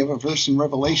reminded me of a verse in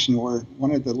Revelation where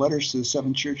one of the letters to the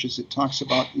seven churches, it talks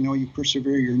about, you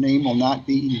persevere, your name will not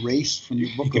be erased from the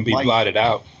book of life. You can be blotted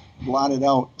out. Blotted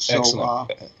out. So,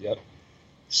 excellent. Yep.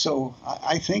 So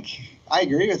I think I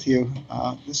agree with you.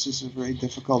 This is a very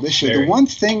difficult issue. Very. The one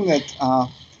thing that,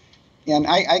 and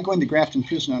I go into Grafton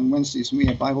Prison on Wednesdays, and we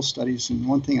have Bible studies, and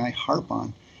one thing I harp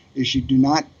on is you do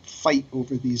not fight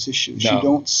over these issues. No. You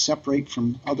don't separate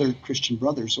from other Christian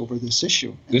brothers over this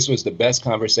issue. This was the best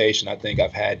conversation I think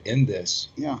I've had in this.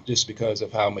 Yeah. Just because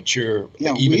of how mature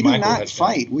Yeah, even we do Michael not has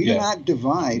fight. been. We do not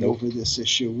divide over this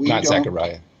issue. We not don't,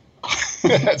 Zechariah.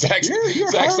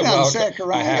 You're hard on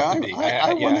Zechariah. I have to be.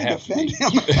 I want to defend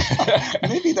him.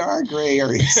 Maybe there are gray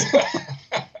areas.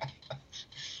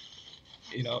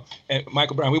 And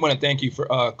Michael Brown, we want to thank you for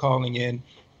calling in.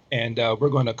 And we're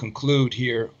going to conclude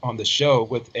here on the show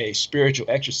with a spiritual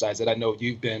exercise that I know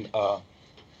you've been a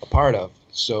part of.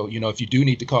 So, if you do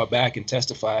need to call back and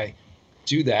testify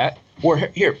to that, or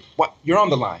here, you're on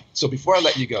the line. So before I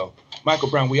let you go, Michael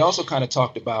Brown, we also kind of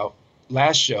talked about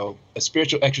last show, a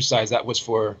spiritual exercise that was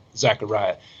for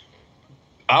Zechariah.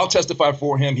 I'll testify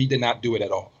for him. He did not do it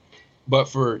at all. But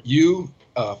for you,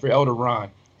 for Elder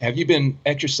Ron, have you been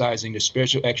exercising the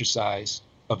spiritual exercise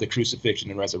of the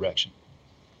crucifixion and resurrection?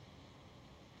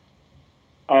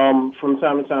 From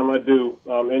time to time, I do.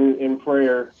 In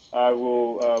prayer, I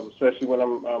will, especially when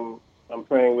I'm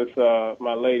praying with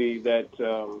my lady, that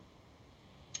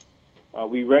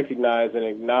we recognize and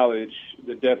acknowledge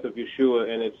the death of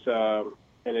Yeshua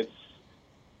and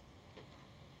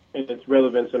its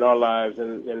relevance in our lives,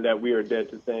 and that we are dead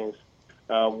to things.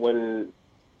 When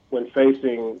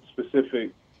facing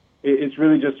specific, it's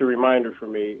really just a reminder for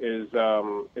me is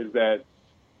that.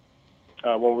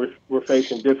 When we're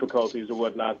facing difficulties or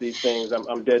whatnot, these things,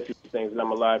 I'm dead to these things, and I'm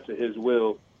alive to His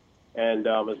will. And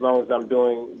as long as I'm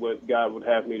doing what God would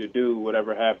have me to do,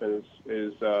 whatever happens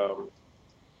is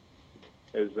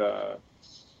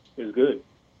good.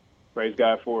 Praise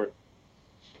God for it.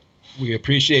 We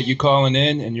appreciate you calling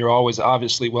in, and you're always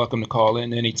obviously welcome to call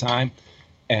in anytime.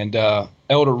 And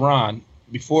Elder Ron,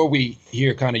 before we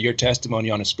hear kind of your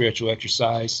testimony on a spiritual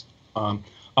exercise, I'm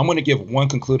going to give one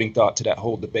concluding thought to that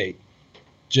whole debate.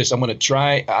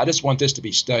 I just want this to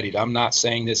be studied. I'm not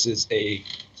saying this is a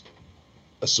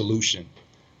solution,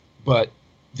 but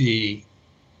the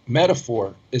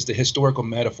metaphor is the historical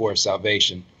metaphor of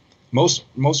salvation. Most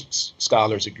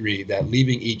scholars agree that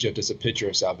leaving Egypt is a picture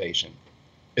of salvation.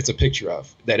 It's a picture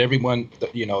of that everyone,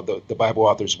 the Bible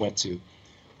authors went to.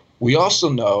 We also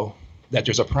know that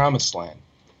there's a promised land,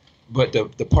 but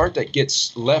the part that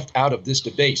gets left out of this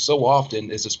debate so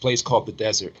often is this place called the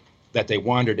desert that they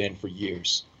wandered in for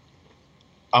years.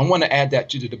 I want to add that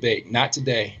to the debate, not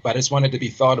today, but I just wanted to be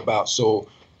thought about. So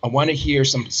I want to hear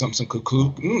some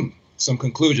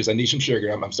conclusions. I need some sugar.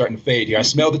 I'm starting to fade here. I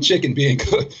smell the chicken being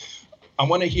cooked. I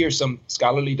want to hear some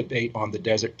scholarly debate on the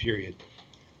desert period.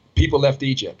 People left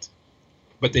Egypt,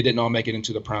 but they didn't all make it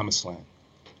into the promised land.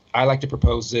 I like to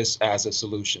propose this as a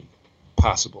solution,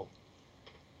 possible.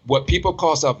 What people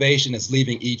call salvation is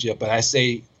leaving Egypt, but I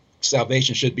say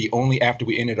salvation should be only after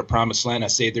we enter the promised land. I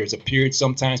say there's a period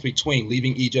sometimes between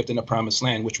leaving Egypt and the promised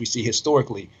land, which we see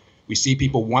historically. We see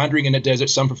people wandering in the desert,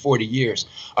 some for 40 years.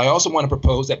 I also want to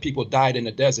propose that people died in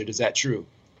the desert. Is that true?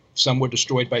 Some were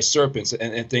destroyed by serpents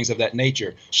and things of that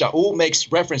nature. Shaul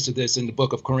makes reference to this in the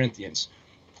book of Corinthians.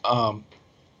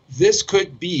 This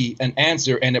could be an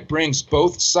answer, and it brings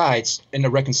both sides in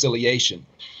the reconciliation.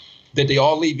 Did they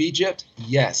all leave Egypt?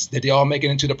 Yes. Did they all make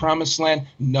it into the promised land?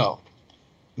 No.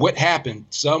 What happened?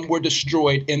 Some were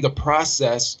destroyed in the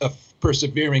process of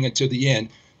persevering until the end.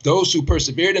 Those who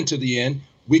persevered until the end,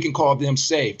 we can call them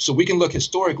saved. So we can look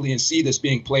historically and see this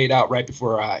being played out right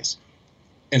before our eyes.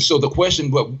 And so the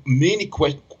question, what many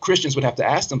Christians would have to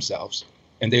ask themselves,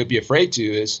 and they would be afraid to,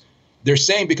 is they're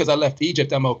saying because I left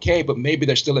Egypt, I'm okay, but maybe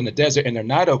they're still in the desert and they're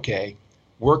not okay.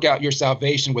 Work out your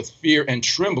salvation with fear and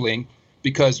trembling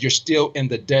because you're still in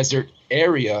the desert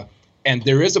area. And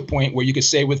there is a point where you could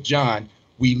say with John,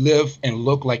 we live and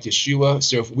look like Yeshua,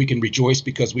 so if we can rejoice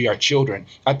because we are children.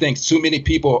 I think too many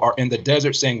people are in the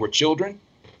desert saying we're children,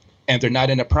 and they're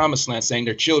not in the promised land saying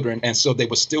they're children, and so they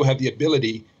will still have the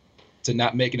ability to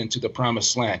not make it into the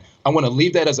promised land. I want to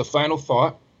leave that as a final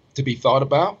thought to be thought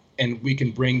about, and we can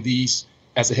bring these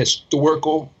as a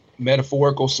historical,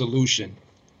 metaphorical solution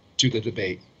to the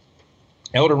debate.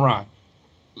 Elder Ron,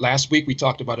 last week we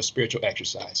talked about a spiritual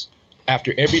exercise.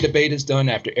 After every debate is done,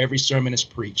 after every sermon is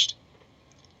preached,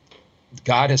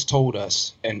 God has told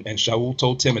us, and Shaul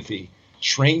told Timothy,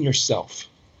 train yourself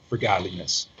for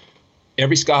godliness.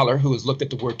 Every scholar who has looked at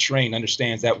the word train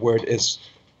understands that word is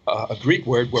a Greek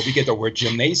word where we get the word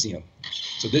gymnasium.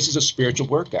 So this is a spiritual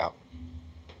workout.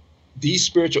 These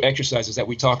spiritual exercises that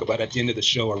we talk about at the end of the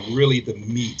show are really the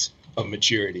meat of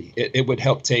maturity. It would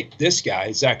help take this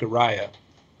guy, Zechariah,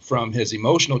 from his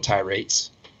emotional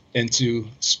tirades into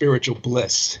spiritual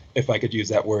bliss, if I could use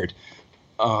that word.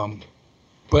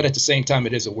 But at the same time,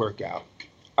 it is a workout.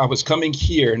 I was coming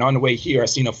here, and on the way here, I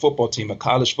seen a football team, a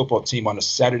college football team on a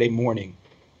Saturday morning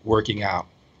working out.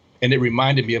 And it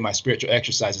reminded me of my spiritual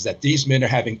exercises that these men are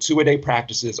having 2-a-day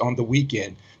practices on the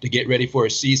weekend to get ready for a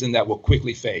season that will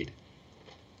quickly fade.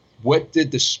 What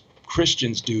did the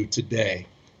Christians do today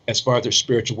as far as their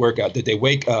spiritual workout? Did they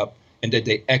wake up and that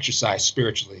they exercise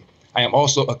spiritually. I am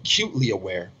also acutely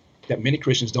aware that many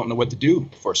Christians don't know what to do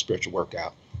for a spiritual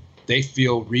workout. They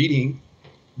feel reading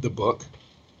the book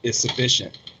is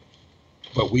sufficient.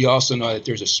 But we also know that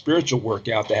there's a spiritual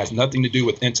workout that has nothing to do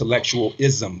with intellectual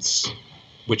isms,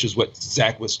 which is what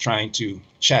Zach was trying to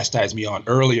chastise me on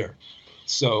earlier.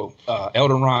 So,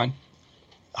 Elder Ron,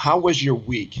 how was your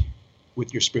week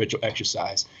with your spiritual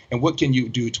exercise, and what can you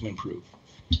do to improve?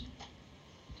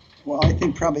 Well, I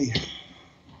think I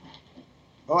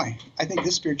think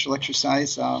this spiritual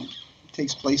exercise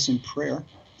takes place in prayer.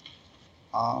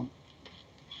 The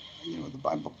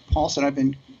Bible, Paul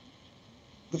said,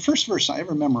 the first verse I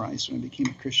ever memorized when I became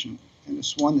a Christian, and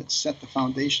it's one that set the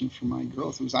foundation for my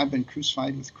growth, was, I've been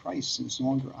crucified with Christ, and it's no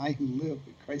longer I who live,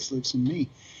 but Christ lives in me.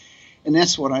 And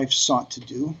that's what I've sought to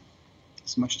do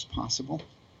as much as possible.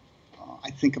 I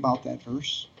think about that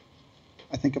verse.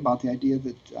 I think about the idea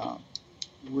that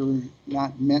we're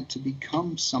not meant to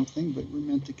become something, but we're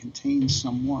meant to contain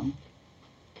someone.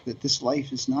 That this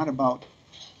life is not about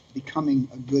becoming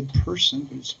a good person,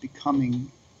 but it's becoming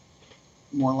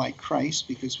more like Christ,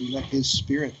 because we let his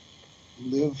Spirit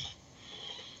live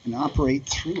and operate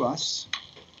through us.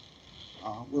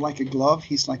 We're like a glove,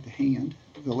 he's like the hand.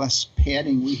 The less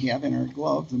padding we have in our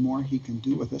glove, the more he can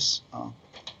do with us.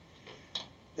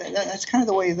 That's kind of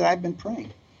the way that I've been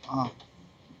praying.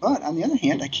 But on the other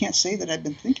hand, I can't say that I've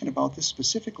been thinking about this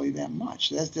specifically that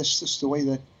much. That's just the way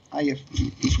that I have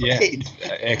prayed.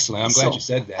 Yeah, excellent. I'm glad you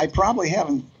said that. I probably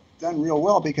haven't done real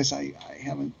well because I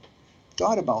haven't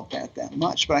thought about that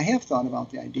much. But I have thought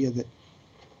about the idea that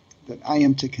I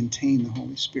am to contain the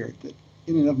Holy Spirit, that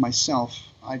in and of myself,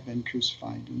 I've been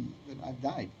crucified and that I've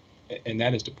died. And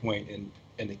that is the point.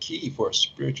 And the key for a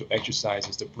spiritual exercise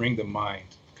is to bring the mind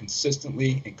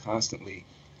consistently and constantly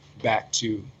back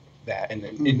to that.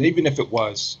 And even if it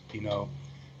was,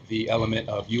 the element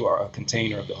of you are a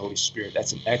container of the Holy Spirit,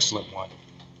 that's an excellent one.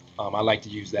 I like to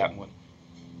use that one.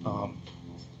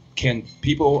 Can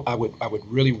people, I would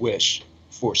really wish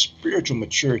for spiritual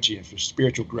maturity and for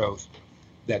spiritual growth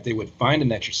that they would find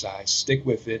an exercise, stick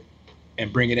with it,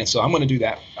 and bring it in. So I'm going to do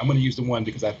that. I'm going to use the one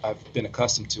because I've been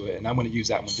accustomed to it, and I'm going to use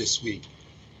that one this week,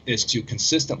 is to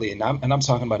consistently, and I'm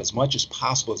talking about as much as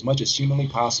possible, as much as humanly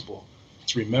possible,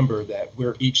 to remember that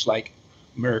we're each like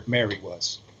Mary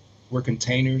was. We're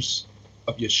containers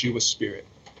of Yeshua's Spirit,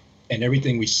 and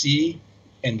everything we see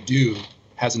and do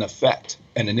has an effect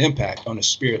and an impact on the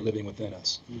Spirit living within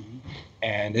us. Mm-hmm.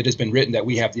 And it has been written that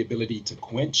we have the ability to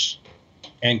quench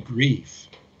and grieve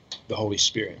the Holy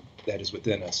Spirit that is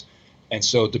within us. And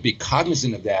so to be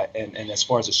cognizant of that, and as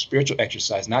far as a spiritual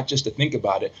exercise, not just to think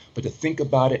about it, but to think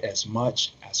about it as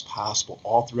much as possible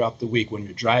all throughout the week, when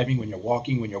you're driving, when you're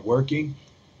walking, when you're working,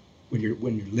 when you're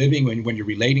living, when you're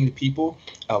relating to people.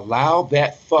 Allow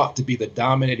that thought to be the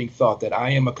dominating thought, that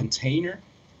I am a container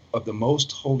of the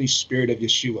most Holy Spirit of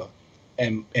Yeshua,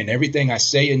 and everything I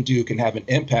say and do can have an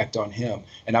impact on him.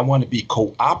 And I want to be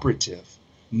cooperative,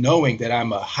 knowing that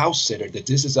I'm a house sitter, that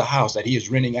this is a house that he is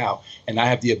renting out, and I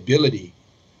have the ability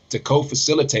to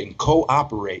co-facilitate and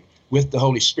cooperate with the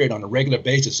Holy Spirit on a regular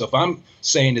basis. So if I'm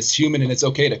saying it's human and it's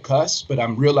okay to cuss, but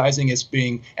I'm realizing it's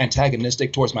being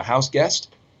antagonistic towards my house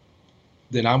guest,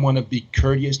 then I want to be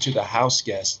courteous to the house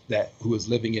guest who is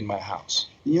living in my house.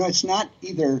 It's not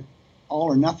either all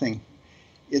or nothing.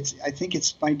 I think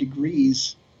it's by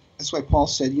degrees. That's why Paul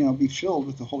said, be filled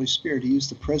with the Holy Spirit. He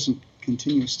used the present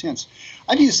continuous tense.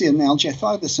 I've used the analogy. I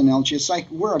thought of this analogy. It's like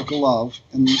we're a glove,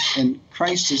 and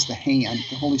Christ is the hand.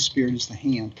 The Holy Spirit is the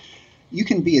hand. You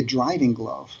can be a driving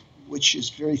glove, which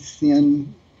is very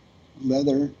thin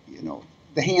leather.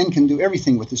 The hand can do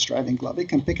everything with this driving glove. It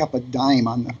can pick up a dime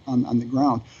on the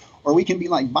ground. Or we can be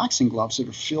like boxing gloves that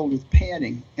are filled with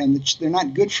padding, and they're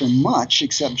not good for much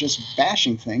except just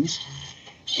bashing things.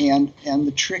 And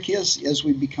the trick is, as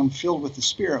we become filled with the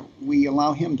Spirit, we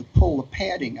allow him to pull the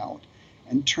padding out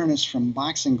and turn us from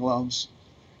boxing gloves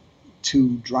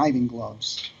to driving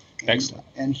gloves. Excellent.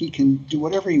 And he can do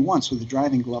whatever he wants with a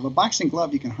driving glove. A boxing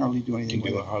glove, you can hardly do anything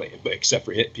with. But except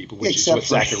for hit people, which is what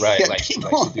Zachariah likes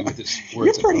to do with his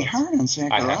words. You're pretty hard on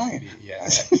Zachariah. Yeah.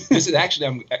 This is actually,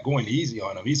 I'm going easy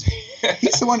on him. He's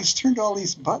the one who's turned all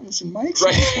these buttons and mics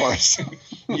for us.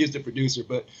 He is the producer,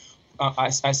 but I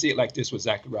see it like this with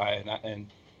Zachariah, and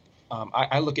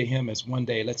I look at him as one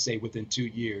day, let's say within 2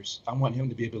 years, I want him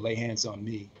to be able to lay hands on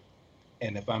me.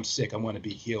 And if I'm sick, I want to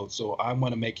be healed. So I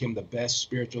want to make him the best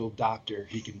spiritual doctor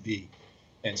he can be.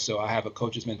 And so I have a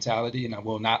coach's mentality, and I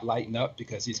will not lighten up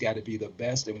because he's got to be the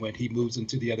best. And when he moves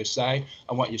into the other side,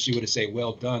 I want Yeshua to say,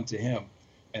 well done to him.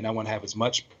 And I want to have as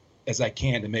much as I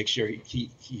can to make sure he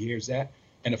hears that.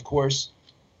 And of course,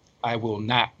 I will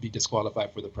not be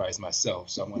disqualified for the prize myself.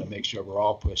 So I want to make sure we're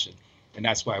all pushing. And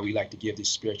that's why we like to give these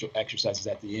spiritual exercises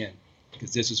at the end,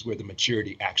 because this is where the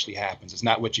maturity actually happens. It's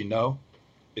not what you know,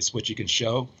 it's what you can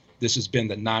show. This has been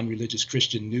the Non-Religious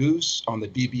Christian News on the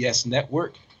DBS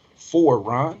Network. For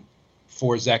Ron,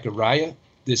 for Zachariah,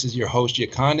 this is your host,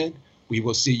 Yahchanan. We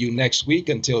will see you next week.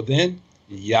 Until then,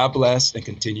 Yah bless and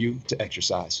continue to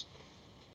exercise.